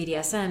comes to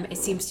BDSM, it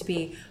seems to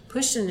be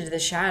pushed into the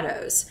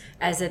shadows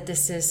as that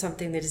this is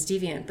something that is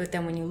deviant. But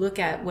then when you look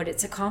at what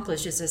it's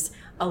accomplished, is this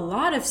a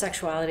lot of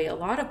sexuality, a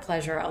lot of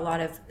pleasure, a lot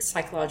of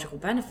psychological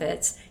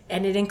benefits,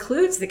 and it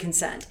includes the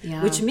consent,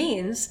 which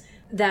means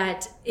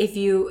that if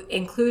you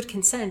include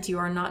consent, you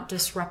are not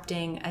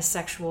disrupting a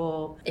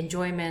sexual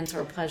enjoyment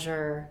or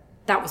pleasure.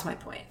 That was my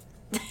point.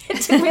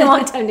 It took me a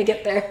long time to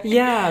get there.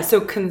 Yeah,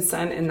 so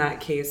consent in that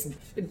case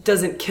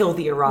doesn't kill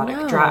the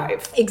erotic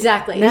drive.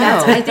 Exactly.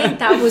 No. I think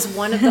that was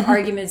one of the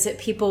arguments that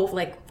people,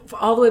 like,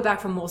 all the way back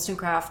from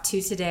Wollstonecraft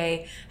to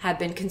today, have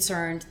been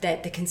concerned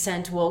that the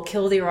consent will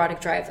kill the erotic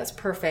drive. That's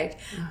perfect.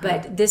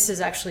 But this is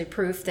actually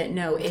proof that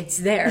no, it's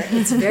there.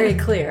 It's very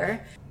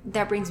clear.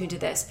 That brings me to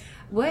this.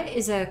 What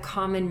is a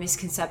common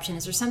misconception?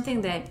 Is there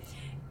something that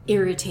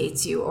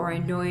irritates you or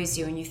annoys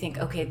you and you think,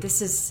 okay, this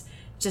is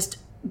just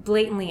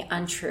blatantly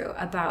untrue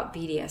about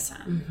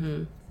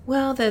BDSM?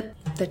 Well, the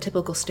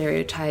typical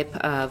stereotype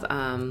of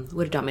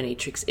what a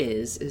dominatrix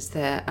is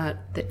that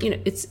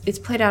it's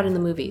played out in the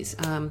movies.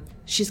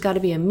 She's got to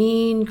be a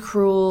mean,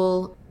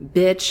 cruel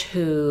bitch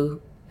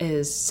who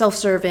is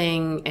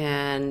self-serving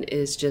and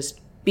is just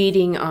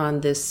beating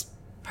on this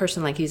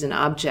person like he's an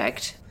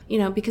object.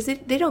 Because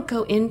they don't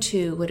go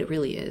into what it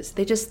really is.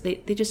 They just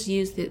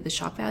use the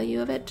shock value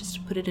of it just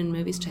to put it in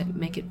movies to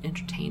make it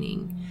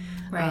entertaining.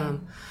 Right.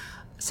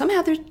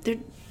 Somehow they're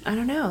I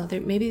don't know.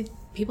 Maybe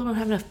people don't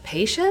have enough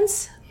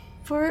patience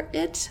for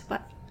it,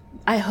 but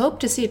I hope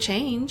to see a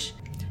change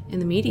in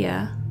the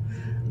media.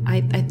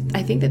 I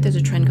think that there's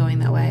a trend going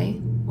that way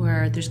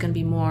where there's going to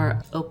be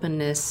more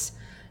openness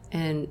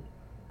and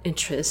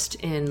interest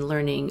in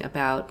learning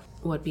about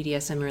what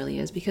BDSM really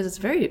is, because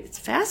it's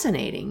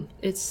fascinating.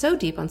 It's so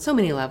deep on so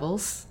many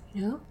levels,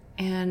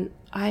 and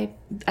I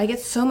get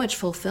so much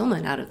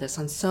fulfillment out of this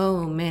on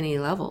so many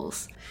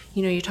levels.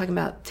 You're talking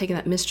about taking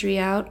that mystery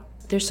out.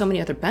 There's so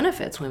many other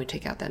benefits when we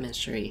take out that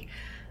mystery.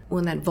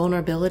 When that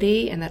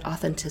vulnerability and that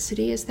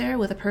authenticity is there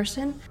with a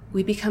person,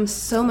 we become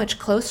so much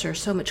closer,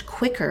 so much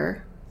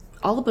quicker.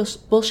 All the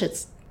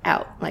bullshit's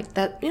out. Like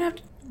that, we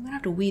don't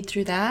have to weed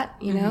through that,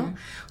 Mm-hmm.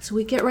 So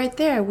we get right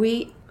there.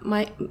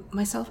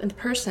 Myself and the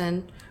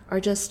person are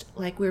just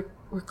like we're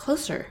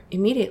closer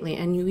immediately,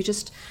 and we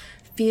just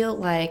feel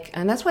like,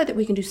 and that's why that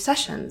we can do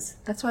sessions.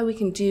 That's why we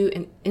can do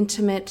an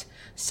intimate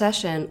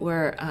session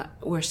where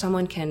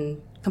someone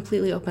can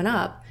completely open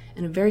up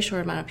in a very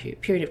short amount of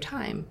period of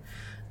time,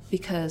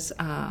 because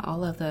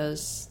all of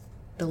the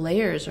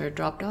layers are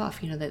dropped off.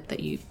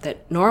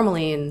 That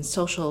normally in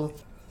social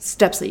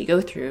steps that you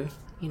go through,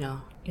 you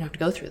don't have to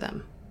go through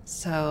them.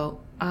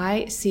 So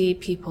I see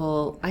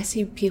people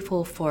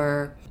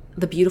for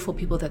the beautiful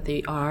people that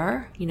they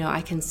are.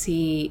 I can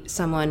see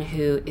someone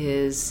who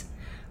is,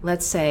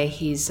 let's say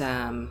he's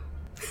a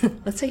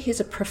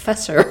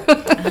professor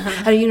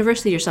at a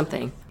university or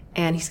something,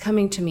 and he's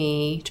coming to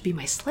me to be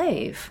my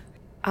slave.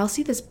 I'll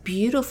see this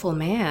beautiful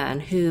man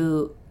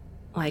who,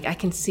 like, I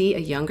can see a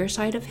younger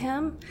side of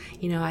him.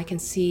 I can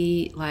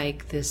see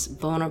like this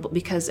vulnerable,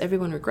 because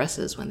everyone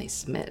regresses when they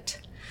submit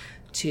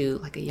to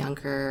like a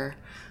younger,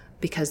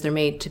 because they're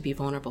made to be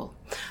vulnerable.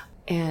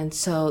 And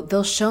so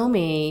they'll show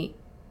me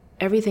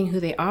everything who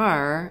they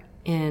are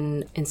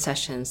in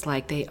sessions,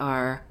 like they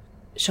are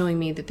showing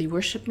me that they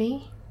worship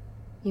me,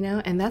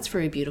 and that's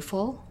very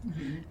beautiful,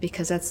 mm-hmm.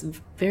 because that's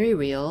very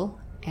real,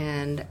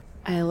 and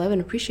I love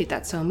and appreciate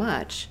that so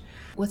much.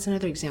 What's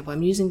another example?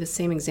 I'm using the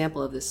same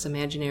example of this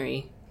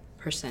imaginary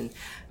person.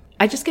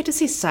 I just get to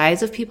see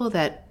sides of people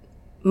that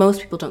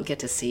most people don't get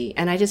to see,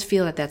 and I just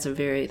feel that that's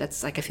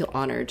like, I feel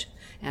honored,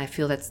 and I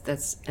feel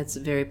that's a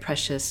very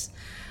precious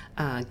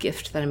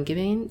gift that I'm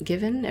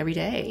given every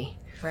day.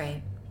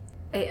 Right.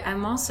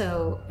 I'm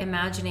also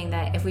imagining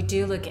that if we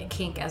do look at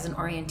kink as an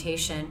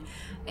orientation,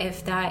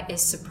 if that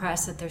is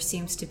suppressed, that there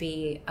seems to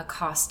be a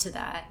cost to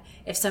that.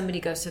 If somebody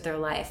goes through their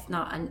life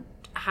not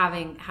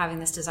having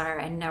this desire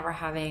and never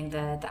having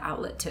the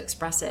outlet to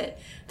express it,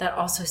 that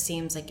also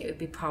seems like it would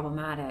be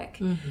problematic,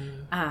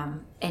 mm-hmm.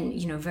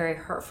 And very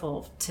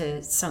hurtful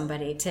to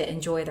somebody to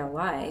enjoy their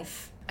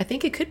life. I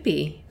think it could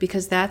be,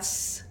 because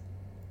that's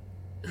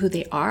who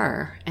they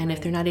are, and right.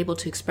 If they're not able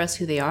to express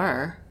who they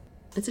are,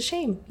 it's a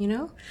shame,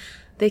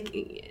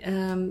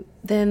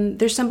 then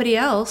there's somebody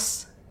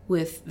else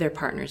with their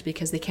partners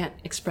because they can't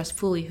express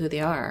fully who they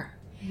are.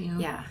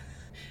 Yeah.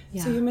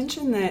 So you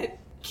mentioned that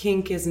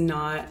kink is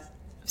not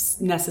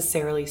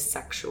necessarily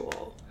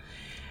sexual.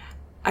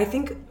 I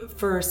think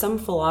for some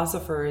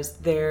philosophers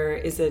there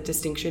is a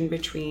distinction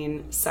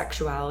between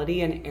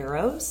sexuality and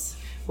eros,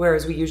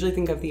 whereas we usually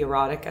think of the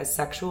erotic as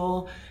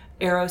sexual.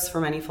 Eros, for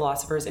many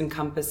philosophers,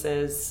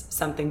 encompasses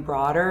something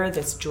broader,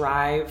 this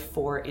drive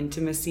for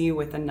intimacy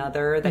with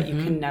another that mm-hmm.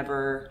 you can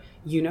never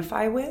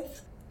unify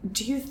with.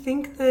 Do you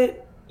think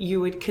that you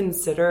would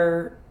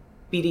consider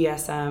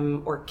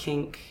BDSM or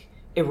kink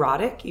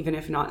erotic, even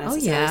if not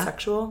necessarily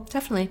sexual?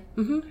 Definitely.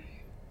 Mm-hmm.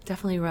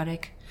 Definitely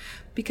erotic.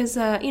 Because,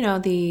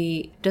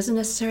 doesn't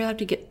necessarily have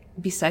to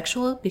be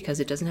sexual, because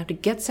it doesn't have to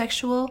get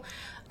sexual.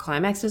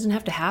 Climax doesn't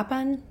have to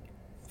happen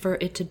for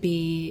it to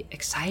be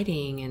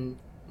exciting and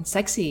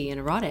sexy and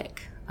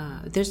erotic.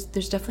 There's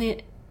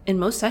definitely, in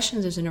most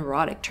sessions, there's an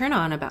erotic turn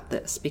on about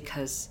this,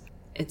 because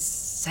it's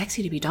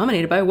sexy to be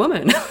dominated by a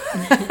woman.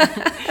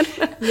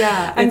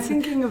 Yeah, I'm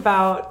thinking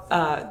about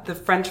the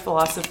French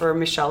philosopher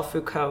Michel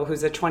Foucault,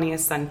 who's a 20th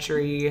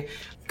century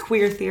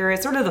queer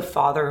theorist, sort of the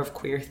father of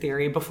queer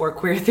theory before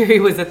queer theory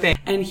was a thing.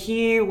 And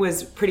he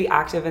was pretty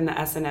active in the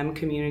S&M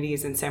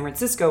communities in San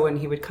Francisco when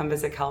he would come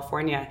visit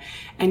California.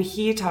 And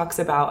he talks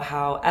about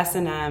how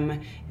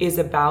S&M is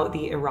about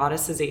the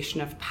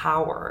eroticization of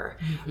power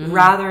mm-hmm.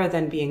 rather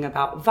than being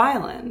about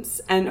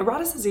violence. And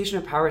eroticization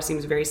of power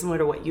seems very similar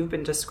to what you've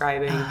been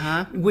describing.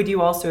 Uh-huh. Would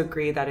you also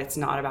agree that it's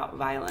not about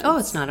violence? Oh,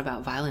 it's not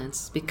about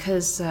violence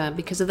because of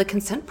the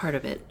consent part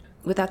of it.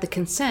 Without the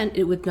consent,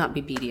 it would not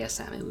be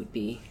BDSM. It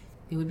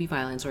would be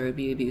violence, or it would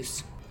be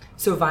abuse.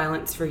 So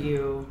violence for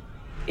you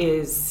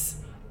is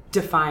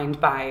defined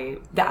by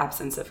the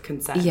absence of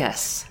consent?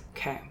 Yes.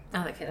 Okay.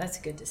 Oh, okay, that's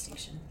a good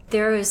distinction.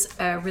 There is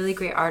a really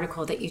great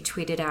article that you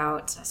tweeted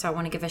out. So I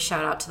want to give a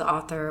shout out to the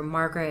author,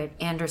 Margaret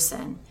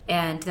Anderson.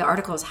 And the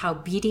article is How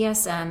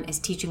BDSM is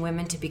Teaching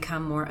Women to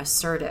Become More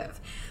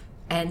Assertive.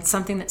 And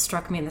something that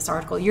struck me in this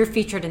article, you're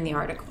featured in the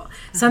article.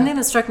 Something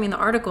that struck me in the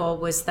article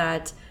was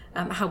that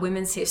how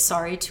women say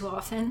sorry too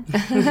often.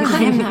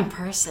 I am that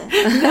person.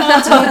 No, do you do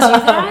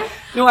that?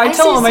 No, I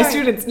tell all my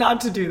students not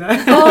to do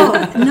that.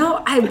 Oh,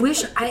 no, I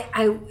wish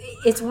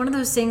it's one of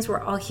those things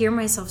where I'll hear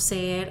myself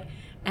say it,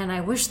 and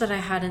I wish that I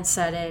hadn't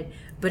said it,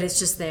 but it's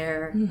just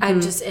there. Mm-hmm.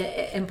 I'm just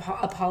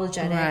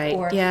apologetic.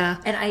 Right.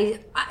 And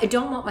I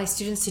don't want my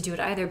students to do it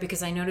either,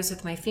 because I notice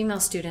with my female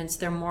students,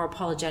 they're more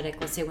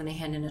apologetic. Let's say when they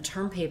hand in a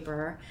term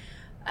paper,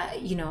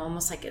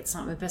 almost like it's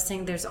not my best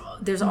thing. There's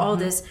all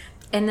this.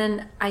 And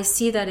then I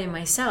see that in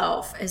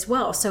myself as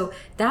well. So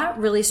that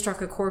really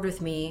struck a chord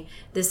with me,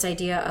 this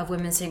idea of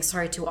women saying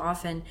sorry too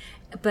often.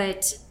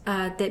 But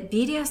that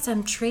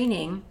BDSM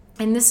training,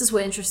 and this is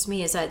what interests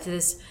me, is that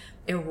this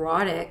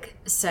erotic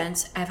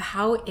sense of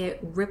how it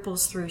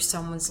ripples through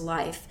someone's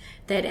life,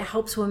 that it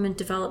helps women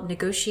develop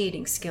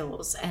negotiating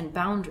skills and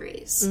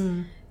boundaries.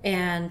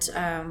 And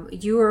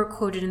you were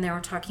quoted in there,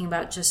 we're talking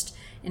about just,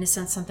 in a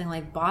sense, something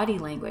like body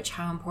language,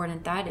 how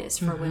important that is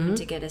for women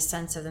to get a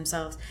sense of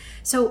themselves.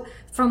 So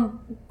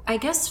from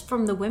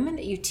the women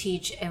that you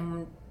teach,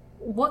 and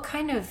what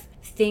kind of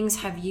things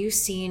have you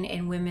seen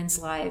in women's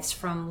lives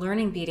from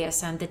learning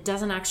BDSM that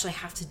doesn't actually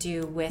have to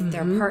do with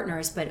their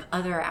partners, but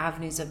other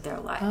avenues of their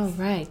life? Oh,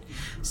 right.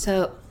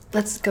 So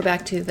let's go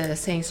back to the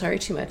saying sorry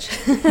too much.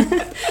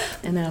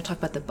 And then I'll talk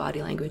about the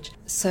body language.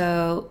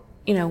 So,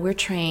 we're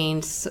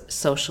trained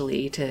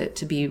socially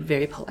to be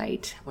very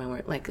polite when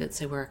we're, like, let's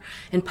say we're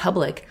in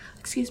public.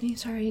 Excuse me,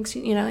 sorry, and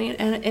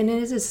it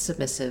is a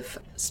submissive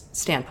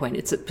standpoint.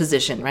 It's a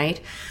position, right?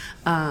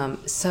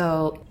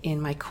 So in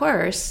my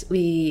course,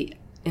 in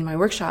my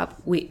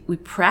workshop, we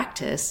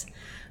practice.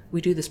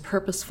 We do this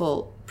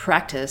purposeful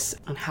practice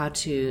on how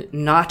to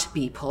not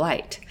be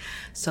polite.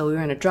 So we're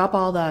going to drop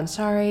all the I'm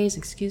sorry's,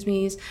 excuse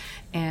me's,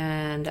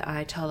 and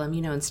I tell them,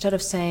 instead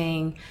of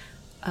saying,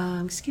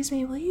 excuse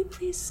me, will you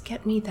please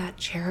get me that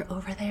chair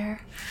over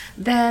there?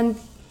 Then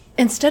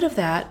instead of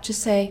that,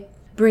 just say,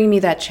 bring me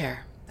that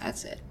chair.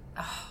 That's it.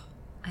 Oh,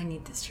 I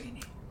need this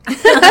training.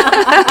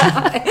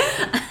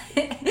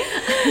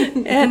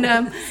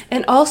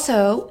 And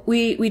also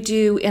we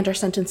do end our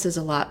sentences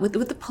a lot with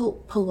the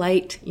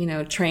polite,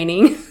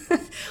 training.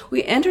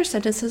 We end our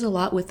sentences a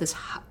lot with this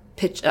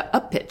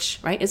up pitch,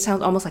 right? It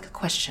sounds almost like a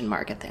question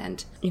mark at the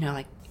end. Like, you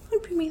want to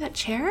bring me that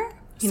chair?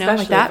 Especially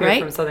like that, if you're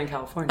right? From Southern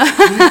California.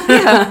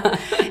 Yeah.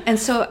 And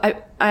so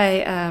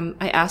I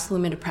asked the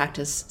women to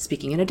practice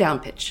speaking in a down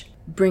pitch.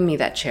 Bring me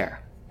that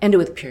chair. End it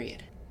with a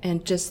period.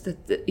 And just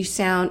that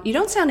you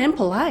don't sound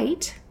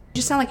impolite. You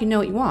just sound like you know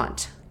what you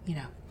want,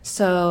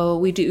 So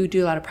we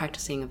do a lot of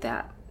practicing of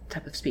that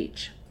type of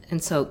speech.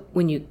 And so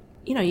when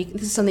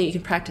this is something you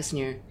can practice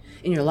in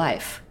your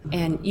life,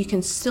 and you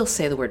can still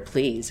say the word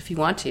please if you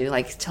want to,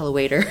 like tell a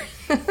waiter,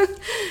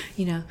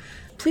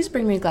 please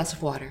bring me a glass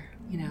of water,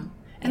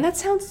 And that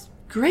sounds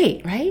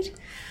great, right?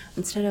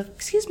 Instead of,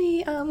 excuse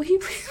me, will you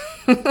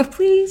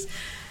please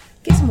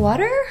get some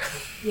water?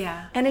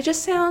 Yeah. And it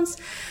just sounds,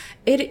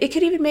 it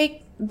could even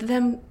make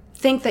them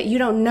think that you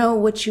don't know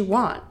what you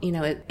want.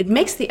 It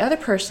makes the other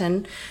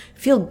person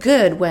feel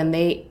good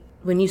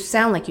when you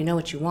sound like you know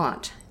what you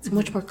want. It's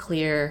much more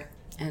clear.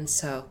 And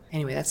so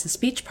anyway, that's the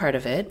speech part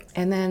of it.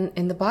 And then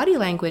in the body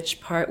language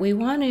part, we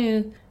want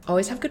to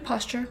always have good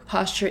posture.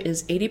 Posture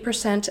is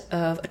 80%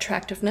 of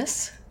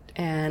attractiveness.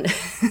 And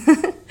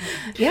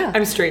yeah,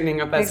 I'm straightening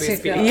up as we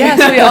speak. Yes,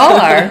 we all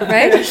are,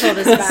 right?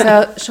 Shoulders back.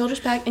 So shoulders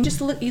back, and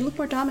you look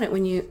more dominant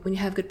when you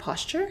have good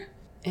posture.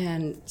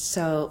 And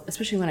so,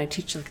 especially when I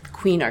teach like the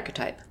queen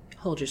archetype,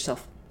 hold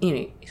yourself,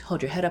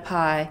 hold your head up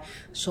high,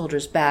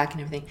 shoulders back,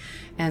 and everything.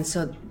 And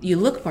so you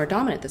look more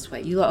dominant this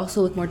way. You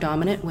also look more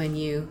dominant when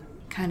you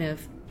kind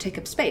of take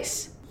up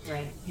space.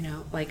 Right.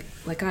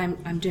 Like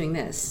I'm doing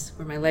this,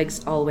 where my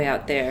legs all the way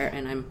out there,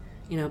 and I'm.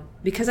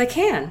 Because I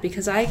can,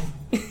 because I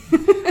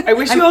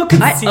wish you all could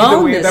see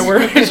the way that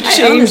we're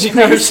changing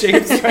our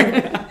shapes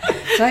right now.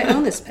 So I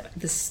own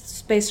this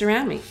space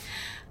around me.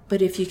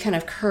 But if you kind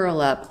of curl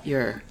up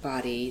your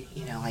body,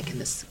 like in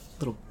this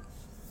little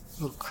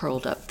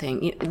curled up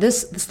thing,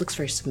 this looks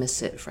very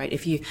submissive, right?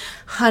 If you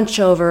hunch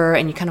over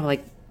and you kind of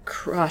like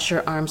cross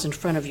your arms in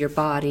front of your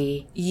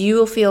body, you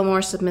will feel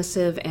more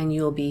submissive and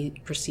you'll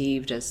be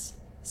perceived as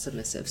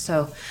submissive.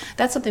 So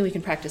that's something we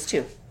can practice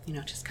too.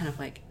 Just kind of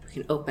like,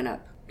 you can open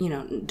up,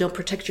 don't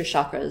protect your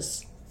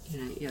chakras,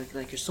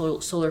 like your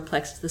solar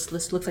plexus.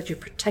 This looks like you're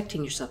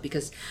protecting yourself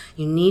because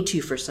you need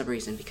to for some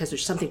reason, because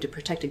there's something to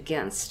protect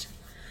against.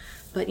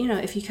 But,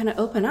 if you kind of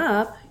open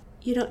up,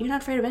 you're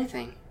not afraid of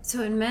anything.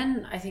 So in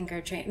men, I think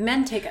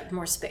men take up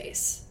more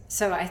space.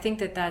 So I think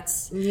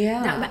that's,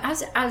 yeah. Now,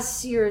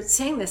 as you're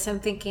saying this, I'm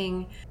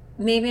thinking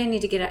maybe I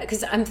need to get out,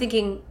 because I'm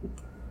thinking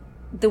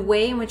the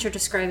way in which you're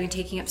describing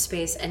taking up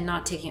space and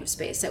not taking up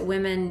space, that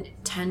women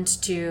tend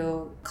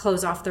to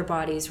close off their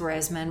bodies,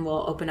 whereas men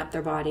will open up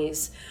their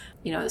bodies.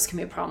 You know, this can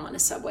be a problem on a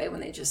subway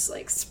when they just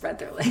like spread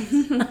their legs.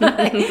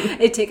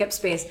 They take up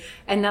space.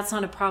 And that's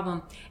not a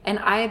problem. And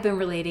I have been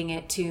relating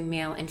it to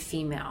male and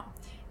female.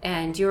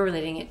 And you're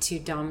relating it to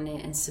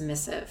dominant and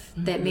submissive.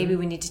 That maybe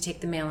we need to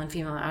take the male and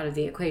female out of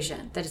the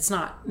equation. That it's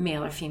not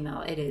male or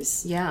female. It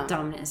is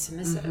dominant and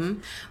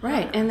submissive.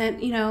 Right. And then,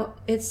 you know,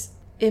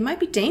 it might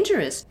be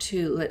dangerous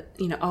to,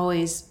 you know,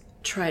 always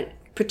try to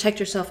protect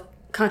yourself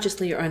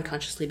consciously or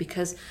unconsciously,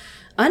 because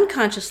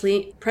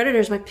unconsciously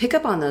predators might pick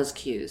up on those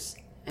cues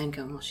and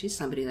go, well, she's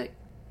somebody that,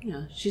 you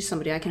know, she's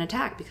somebody I can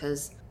attack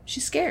because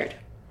she's scared.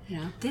 You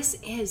know? There's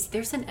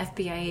an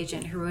FBI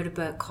agent who wrote a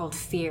book called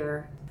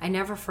Fear. I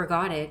never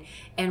forgot it.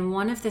 And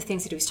one of the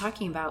things that he was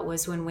talking about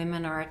was when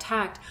women are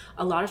attacked,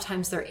 a lot of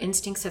times their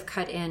instincts have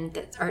cut in,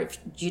 that are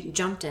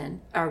jumped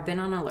in, or been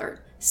on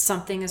alert.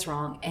 Something is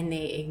wrong, and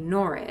they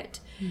ignore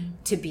it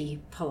to be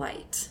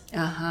polite.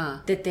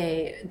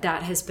 That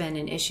has been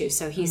an issue.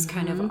 So he's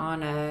kind of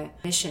on a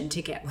mission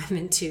to get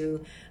women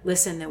to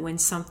listen, that when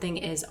something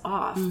is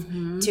off,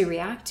 to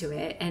react to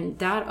it. And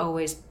that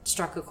always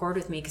struck a chord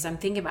with me, because I'm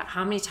thinking about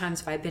how many times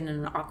have I been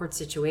in an awkward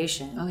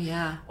situation. Oh,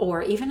 yeah.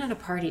 Or even at a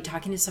party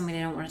talking to somebody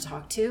I don't want to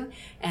talk to,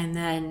 and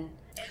then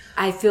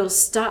I feel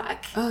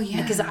stuck. Oh,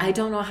 yeah. Because I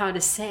don't know how to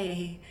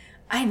say,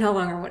 I no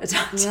longer want to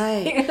talk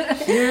to you.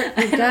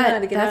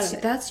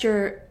 That's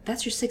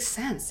your sixth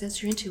sense.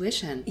 That's your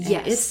intuition. And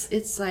yes,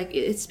 it's like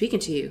it's speaking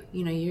to you.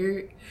 You know,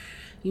 you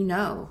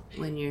know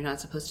when you're not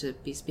supposed to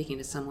be speaking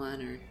to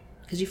someone, or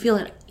because you feel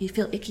it. You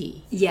feel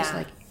icky.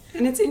 Yeah.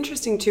 And it's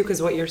interesting too,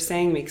 because what you're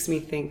saying makes me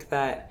think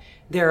that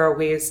there are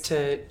ways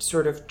to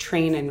sort of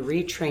train and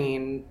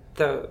retrain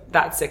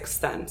that sixth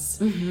sense.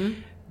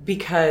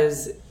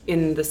 Because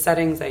in the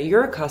settings that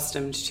you're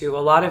accustomed to, a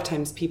lot of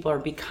times people are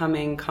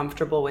becoming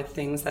comfortable with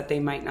things that they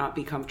might not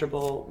be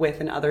comfortable with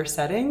in other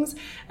settings.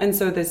 And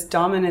so this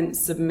dominant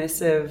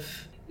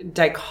submissive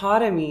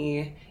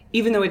dichotomy,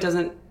 even though it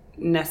doesn't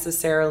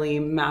necessarily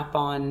map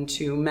on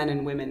to men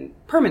and women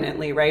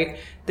permanently, right?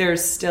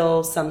 There's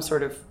still some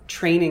sort of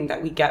training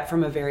that we get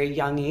from a very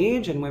young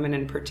age, and women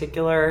in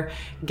particular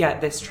get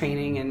this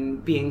training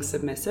in being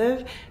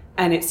submissive.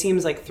 And it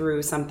seems like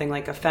through something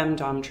like a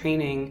femdom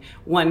training,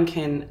 one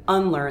can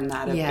unlearn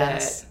that a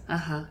bit.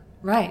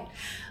 Right.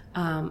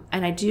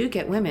 And I do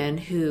get women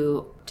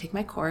who take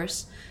my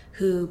course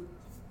who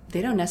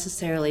they don't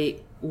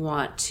necessarily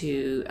want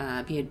to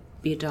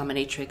be a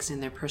dominatrix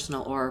in their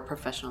personal or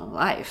professional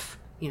life.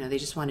 You know, they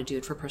just want to do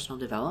it for personal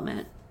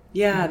development.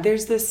 Yeah,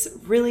 there's this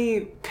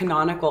really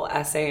canonical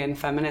essay in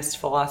feminist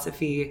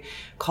philosophy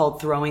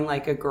called Throwing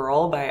Like a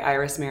Girl by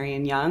Iris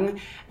Marion Young.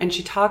 And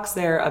she talks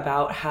there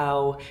about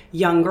how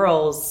young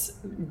girls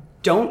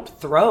don't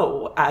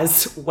throw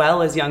as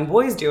well as young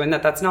boys do, and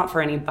that's not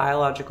for any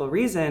biological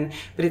reason,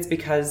 but it's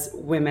because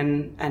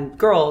women and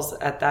girls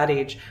at that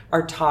age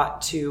are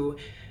taught to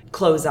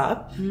close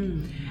up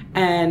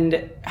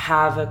and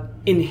have an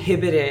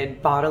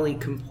inhibited bodily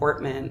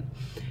comportment.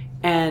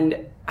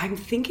 And I'm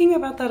thinking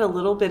about that a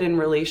little bit in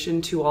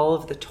relation to all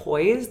of the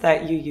toys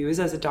that you use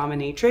as a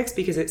dominatrix,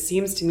 because it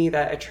seems to me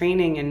that a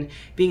training in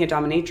being a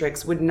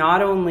dominatrix would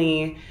not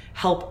only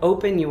help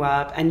open you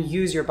up and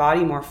use your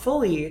body more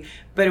fully,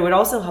 but it would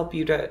also help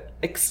you to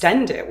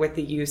extend it with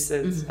the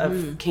uses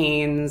of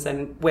canes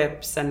and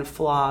whips and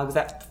flogs.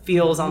 That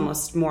feels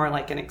almost more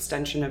like an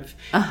extension of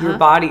your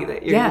body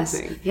that you're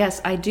using.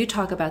 Yes, I do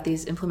talk about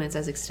these implements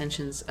as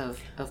extensions of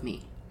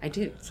me. I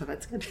do, so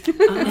that's good.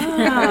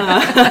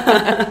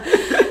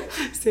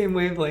 Same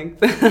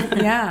wavelength.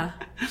 Yeah.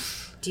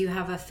 Do you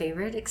have a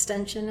favorite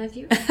extension of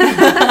you?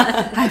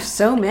 I have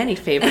so many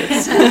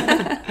favorites.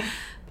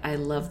 I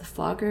love the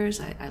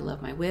floggers. I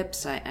love my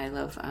whips. I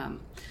love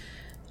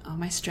all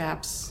my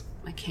straps,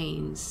 my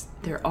canes.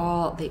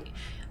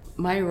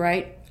 My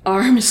right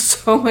arm is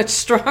so much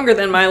stronger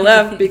than my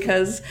left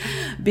because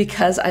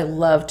I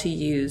love to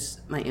use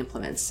my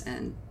implements,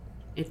 and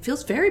it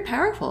feels very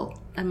powerful.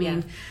 I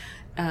mean,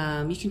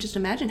 you can just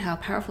imagine how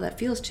powerful that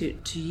feels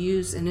to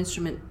use an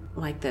instrument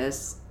like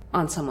this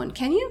on someone.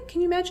 Can you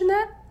imagine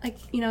that? Like,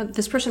 you know,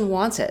 this person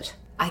wants it.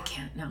 I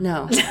can't.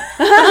 No.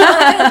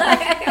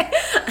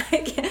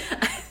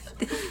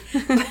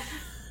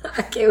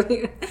 I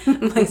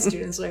can't. My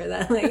students learn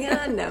that. Like,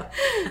 no.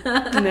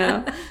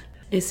 No.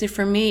 See,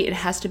 for me, it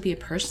has to be a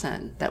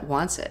person that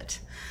wants it.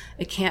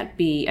 It can't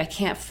be. I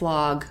can't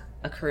flog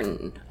a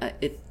curtain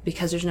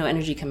because there's no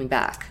energy coming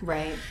back.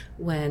 Right.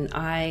 When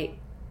I'm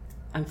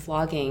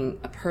flogging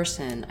a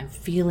person, I'm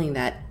feeling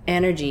that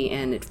energy,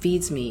 and it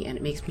feeds me, and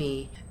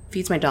it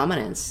feeds my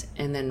dominance,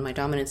 and then my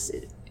dominance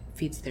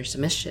feeds their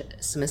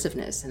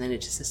submissiveness, and then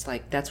it just is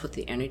like, that's what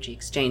the energy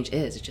exchange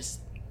is. It just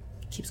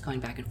keeps going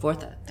back and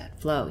forth,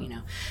 that flow, you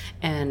know.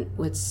 And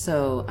what's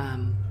so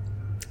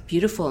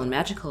beautiful and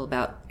magical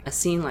about a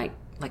scene like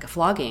a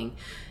flogging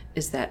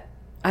is that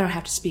I don't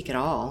have to speak at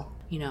all,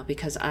 you know,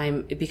 because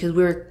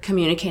we're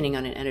communicating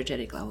on an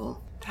energetic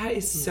level. That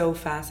is so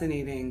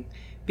fascinating,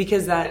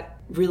 because that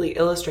really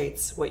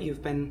illustrates what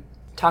you've been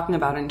talking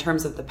about in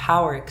terms of the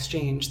power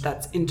exchange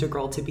that's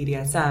integral to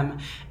BDSM.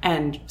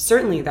 And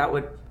certainly that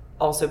would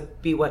also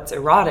be what's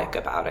erotic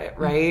about it,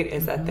 right?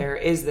 Is that there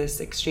is this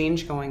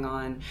exchange going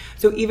on.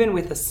 So even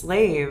with a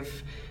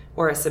slave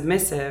or a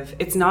submissive,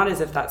 it's not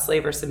as if that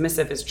slave or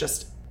submissive is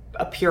just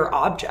a pure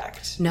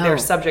object. No. Their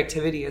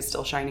subjectivity is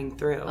still shining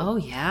through. Oh,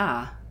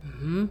 yeah.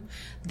 Mm-hmm.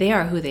 They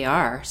are who they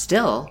are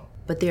still,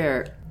 but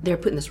they're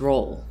put in this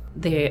role.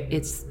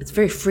 It's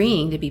very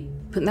freeing to be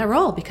put in that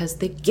role because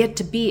they get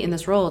to be in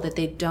this role that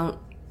they don't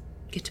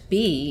get to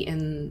be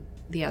in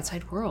the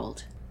outside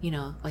world. You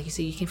know, like you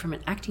say, you came from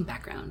an acting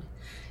background.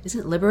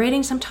 Isn't it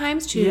liberating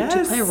sometimes to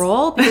play a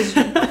role?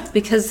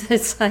 Because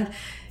it's like,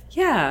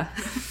 yeah.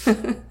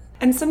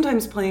 And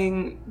sometimes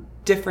playing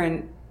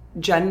different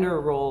gender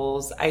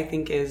roles, I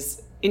think,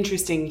 is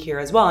interesting here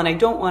as well. And I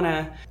don't want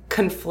to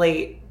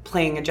conflate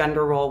playing a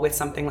gender role with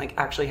something like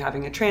actually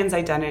having a trans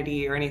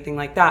identity or anything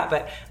like that.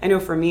 But I know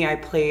for me, I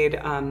played,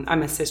 I'm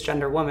a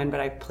cisgender woman, but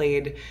I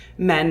played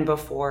men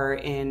before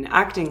in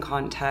acting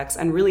contexts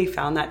and really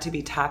found that to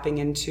be tapping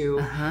into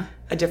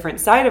a different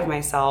side of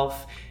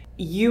myself.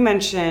 You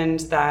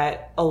mentioned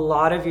that a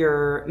lot of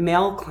your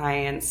male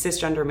clients,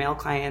 cisgender male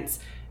clients,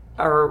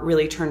 are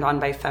really turned on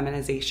by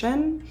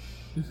feminization.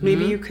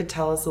 Maybe you could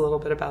tell us a little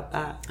bit about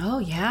that. Oh,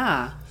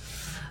 yeah.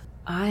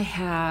 I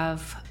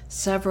have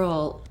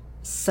several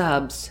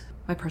subs,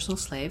 my personal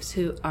slaves,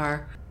 who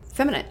are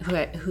feminine,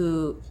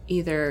 who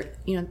either,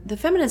 you know, the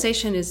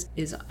feminization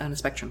is on a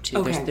spectrum too.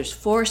 Okay. There's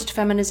forced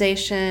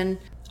feminization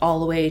all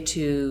the way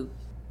to,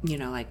 you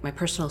know, like I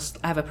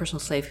have a personal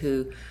slave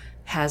who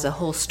has a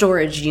whole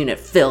storage unit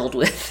filled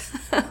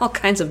with all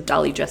kinds of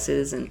dolly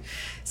dresses and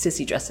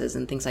sissy dresses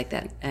and things like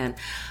that. And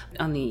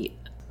on the,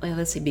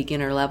 let's say,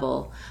 beginner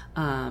level,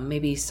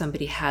 maybe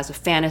somebody has a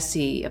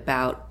fantasy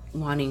about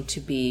wanting to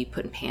be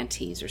put in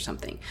panties or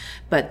something,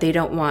 but they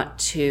don't want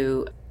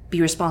to be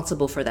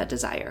responsible for that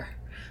desire.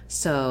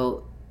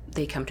 So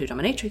they come to a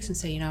dominatrix and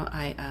say, you know,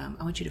 I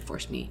want you to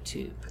force me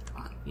to put them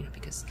on, you know,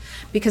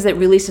 because it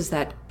releases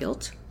that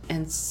guilt.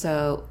 And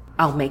so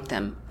I'll make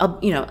them,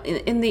 you know,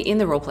 in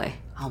the role play,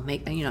 I'll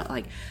make, you know,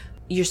 like,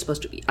 you're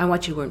supposed to be, I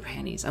want you to wear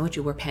panties. I want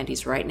you to wear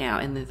panties right now.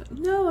 And then,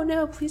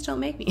 no, please don't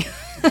make me.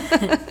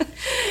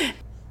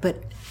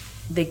 But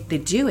they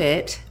do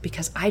it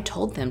because I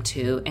told them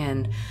to,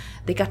 and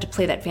they got to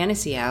play that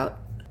fantasy out,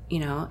 you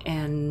know,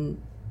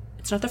 and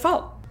it's not their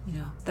fault. You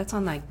know, that's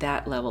on like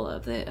that level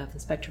of the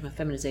spectrum of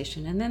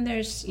feminization. And then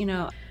there's, you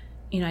know,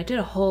 I did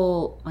a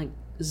whole like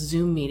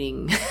Zoom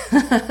meeting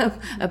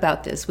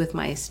about this with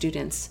my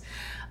students.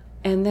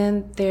 And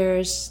then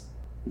there's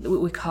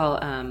what we call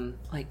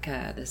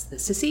the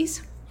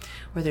sissies,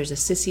 where there's a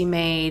sissy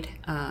maid,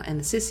 and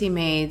the sissy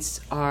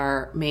maids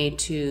are made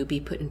to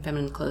be put in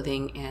feminine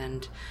clothing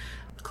and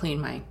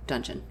clean my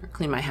dungeon or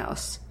clean my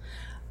house.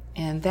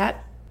 And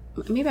that,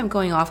 maybe I'm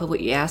going off of what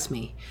you asked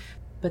me,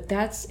 but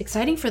that's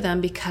exciting for them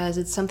because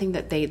it's something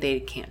that they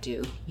can't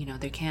do. You know,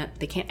 they can't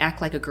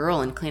act like a girl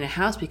and clean a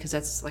house because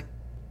that's like,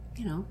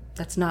 you know,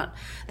 that's not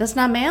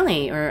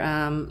manly, or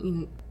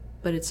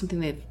but it's something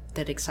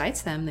that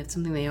excites them. That's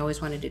something they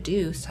always wanted to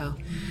do. So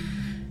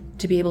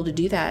to be able to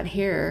do that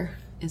here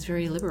is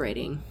very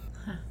liberating.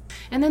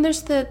 And then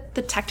there's the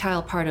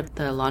tactile part of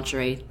the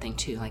lingerie thing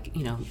too. Like,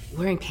 you know,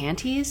 wearing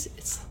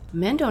panties,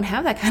 men don't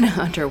have that kind of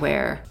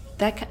underwear.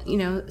 That, you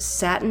know,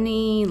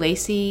 satiny,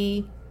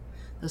 lacy,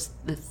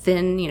 the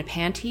thin, you know,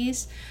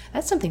 panties,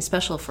 that's something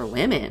special for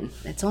women.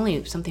 It's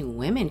only something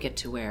women get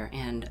to wear.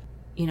 And,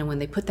 you know, when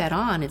they put that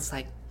on, it's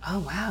like, oh,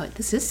 wow,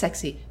 this is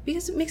sexy.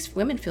 Because it makes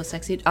women feel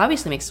sexy. It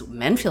obviously makes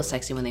men feel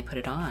sexy when they put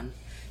it on.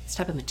 This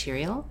type of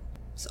material.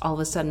 So all of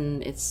a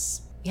sudden, it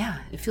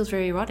feels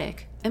very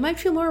erotic. It might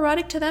feel more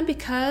erotic to them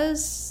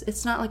because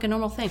it's not like a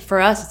normal thing. For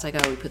us, it's like,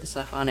 oh, we put this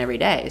stuff on every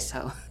day,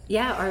 so.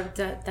 Yeah, or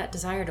that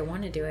desire to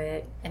want to do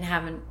it and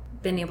haven't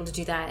been able to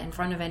do that in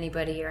front of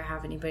anybody or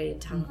have anybody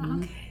tell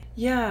them, okay.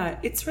 Yeah,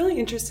 it's really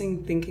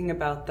interesting thinking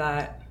about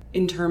that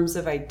in terms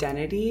of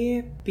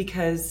identity,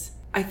 because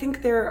I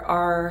think there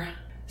are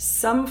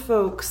some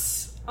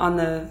folks on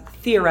the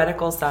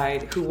theoretical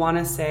side who want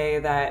to say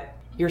that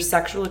your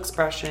sexual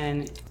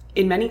expression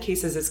in many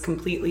cases is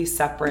completely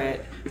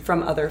separate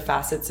from other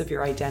facets of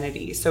your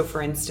identity. So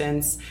for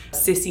instance,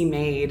 sissy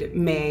maid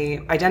may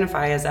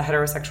identify as a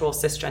heterosexual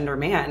cisgender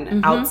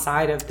man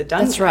outside of the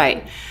dungeon. That's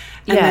right.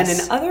 And yes.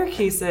 then in other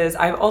cases,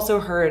 I've also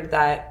heard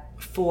that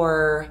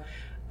for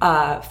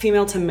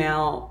female to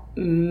male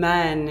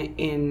men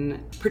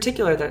in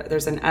particular,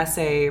 there's an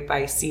essay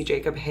by C.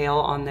 Jacob Hale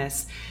on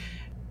this.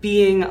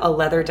 Being a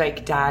leather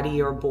dyke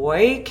daddy or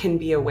boy can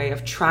be a way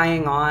of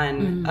trying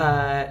on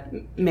a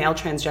male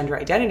transgender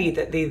identity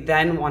that they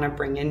then want to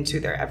bring into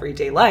their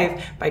everyday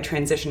life by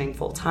transitioning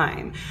full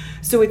time.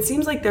 So it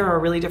seems like there are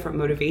really different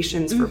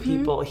motivations for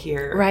people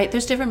here. Right,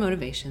 there's different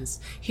motivations.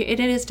 Here, it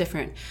is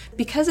different.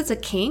 Because it's a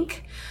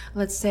kink,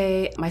 let's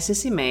say my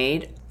sissy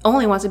maid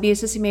only wants to be a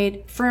sissy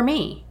maid for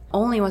me.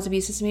 Only wants to be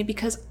a sissy maid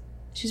because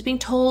she's being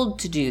told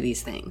to do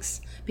these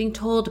things. Being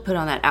told to put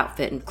on that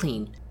outfit and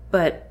clean.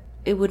 But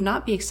it would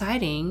not be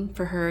exciting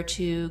for her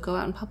to go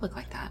out in public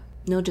like that.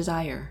 No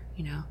desire,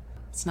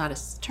 It's not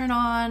a turn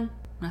on,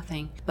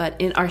 nothing. But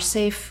in our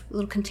safe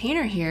little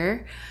container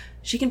here,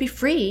 she can be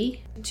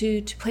free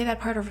to play that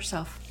part of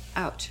herself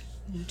out,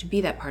 to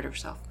be that part of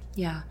herself.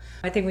 Yeah.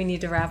 I think we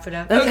need to wrap it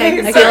up.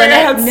 Okay, sorry, I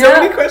have so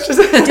many questions.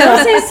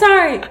 Don't say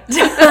sorry.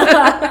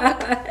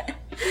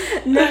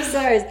 No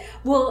sorry.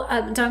 Well,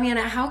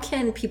 Damiana, how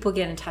can people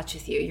get in touch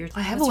with you?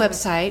 I have a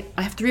website.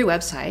 I have 3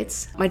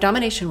 websites. My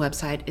domination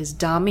website is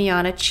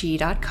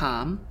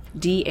damianachie.com,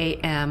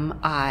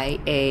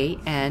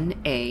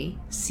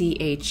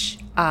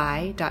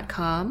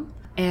 DAMIANACHI.com.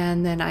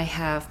 And then I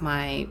have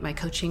my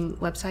coaching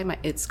website.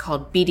 It's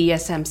called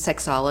BDSM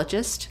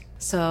Sexologist.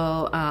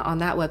 So on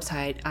that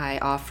website, I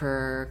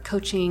offer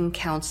coaching,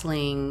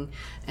 counseling,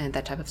 and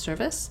that type of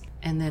service.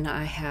 And then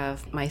I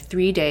have my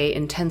 3-day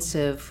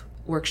intensive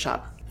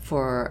workshop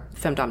for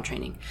femdom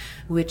training,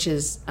 which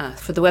is,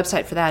 for the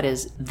website for that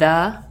is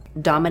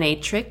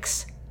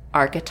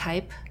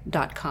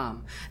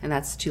thedominatrixarchetype.com. And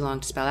that's too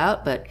long to spell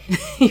out, but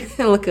you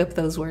can look up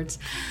those words.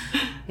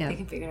 Yeah. I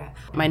can figure it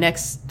out. My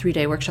next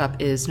 3-day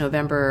workshop is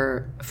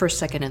November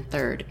 1st, 2nd, and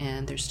 3rd,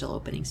 and there's still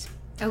openings.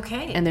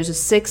 Okay. And there's a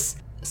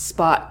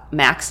 6-spot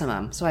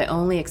maximum, so I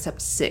only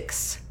accept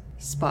 6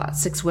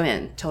 spots, 6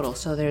 women total.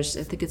 So I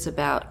think it's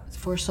about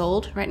 4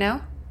 sold right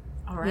now.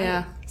 All right.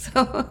 Yeah.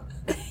 So.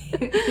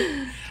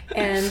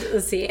 And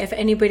let's see, if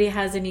anybody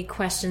has any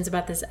questions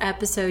about this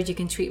episode, you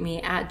can tweet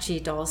me at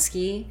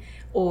 @GDolsky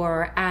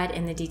or at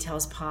In the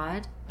Details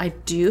Pod. I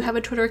do have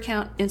a Twitter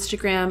account,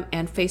 Instagram,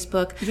 and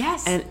Facebook.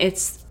 Yes. And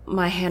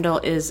my handle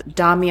is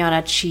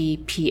Damiana Chi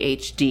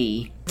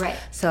PhD. Right.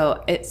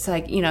 So it's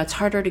like, it's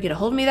harder to get a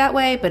hold of me that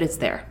way, but it's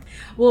there.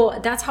 Well,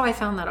 that's how I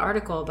found that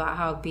article about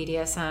how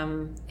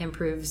BDSM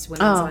improves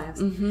women's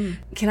lives. Mm-hmm.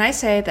 Can I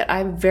say that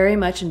I very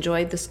much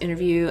enjoyed this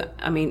interview?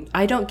 I mean,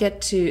 I've done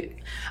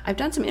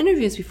some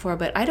interviews before,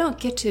 but I don't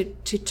get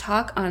to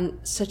talk on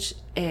such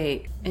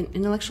an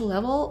intellectual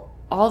level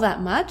all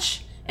that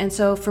much. And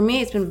so for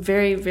me, it's been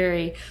very,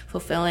 very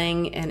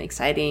fulfilling and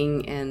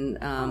exciting. And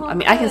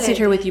I can sit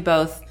here with you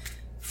both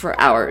for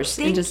hours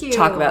and just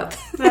talk about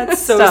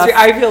that's so sweet.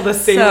 I feel the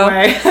same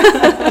way.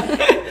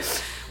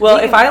 Well,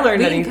 if I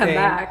learned anything, come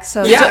back.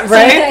 So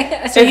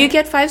right. So you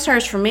get 5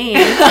 stars from me.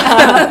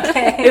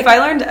 Okay. If I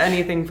learned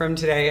anything from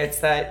today, it's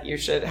that you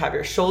should have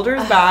your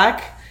shoulders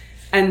back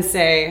and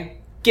say,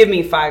 "Give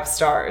me 5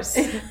 stars."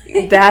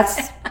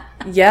 That's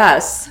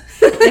yes.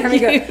 There we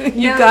go.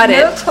 You got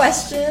it. No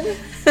question.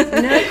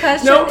 No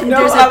question. No,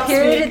 there's a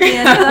period at the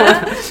end of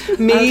that.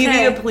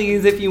 Maybe a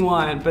please if you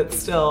want, but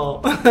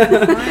still,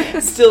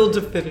 still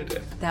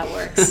definitive. That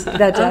works.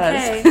 That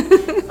does.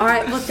 Okay. All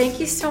right. Well, thank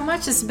you so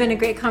much. This has been a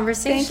great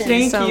conversation.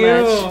 Thank so you.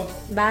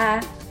 much.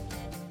 Bye.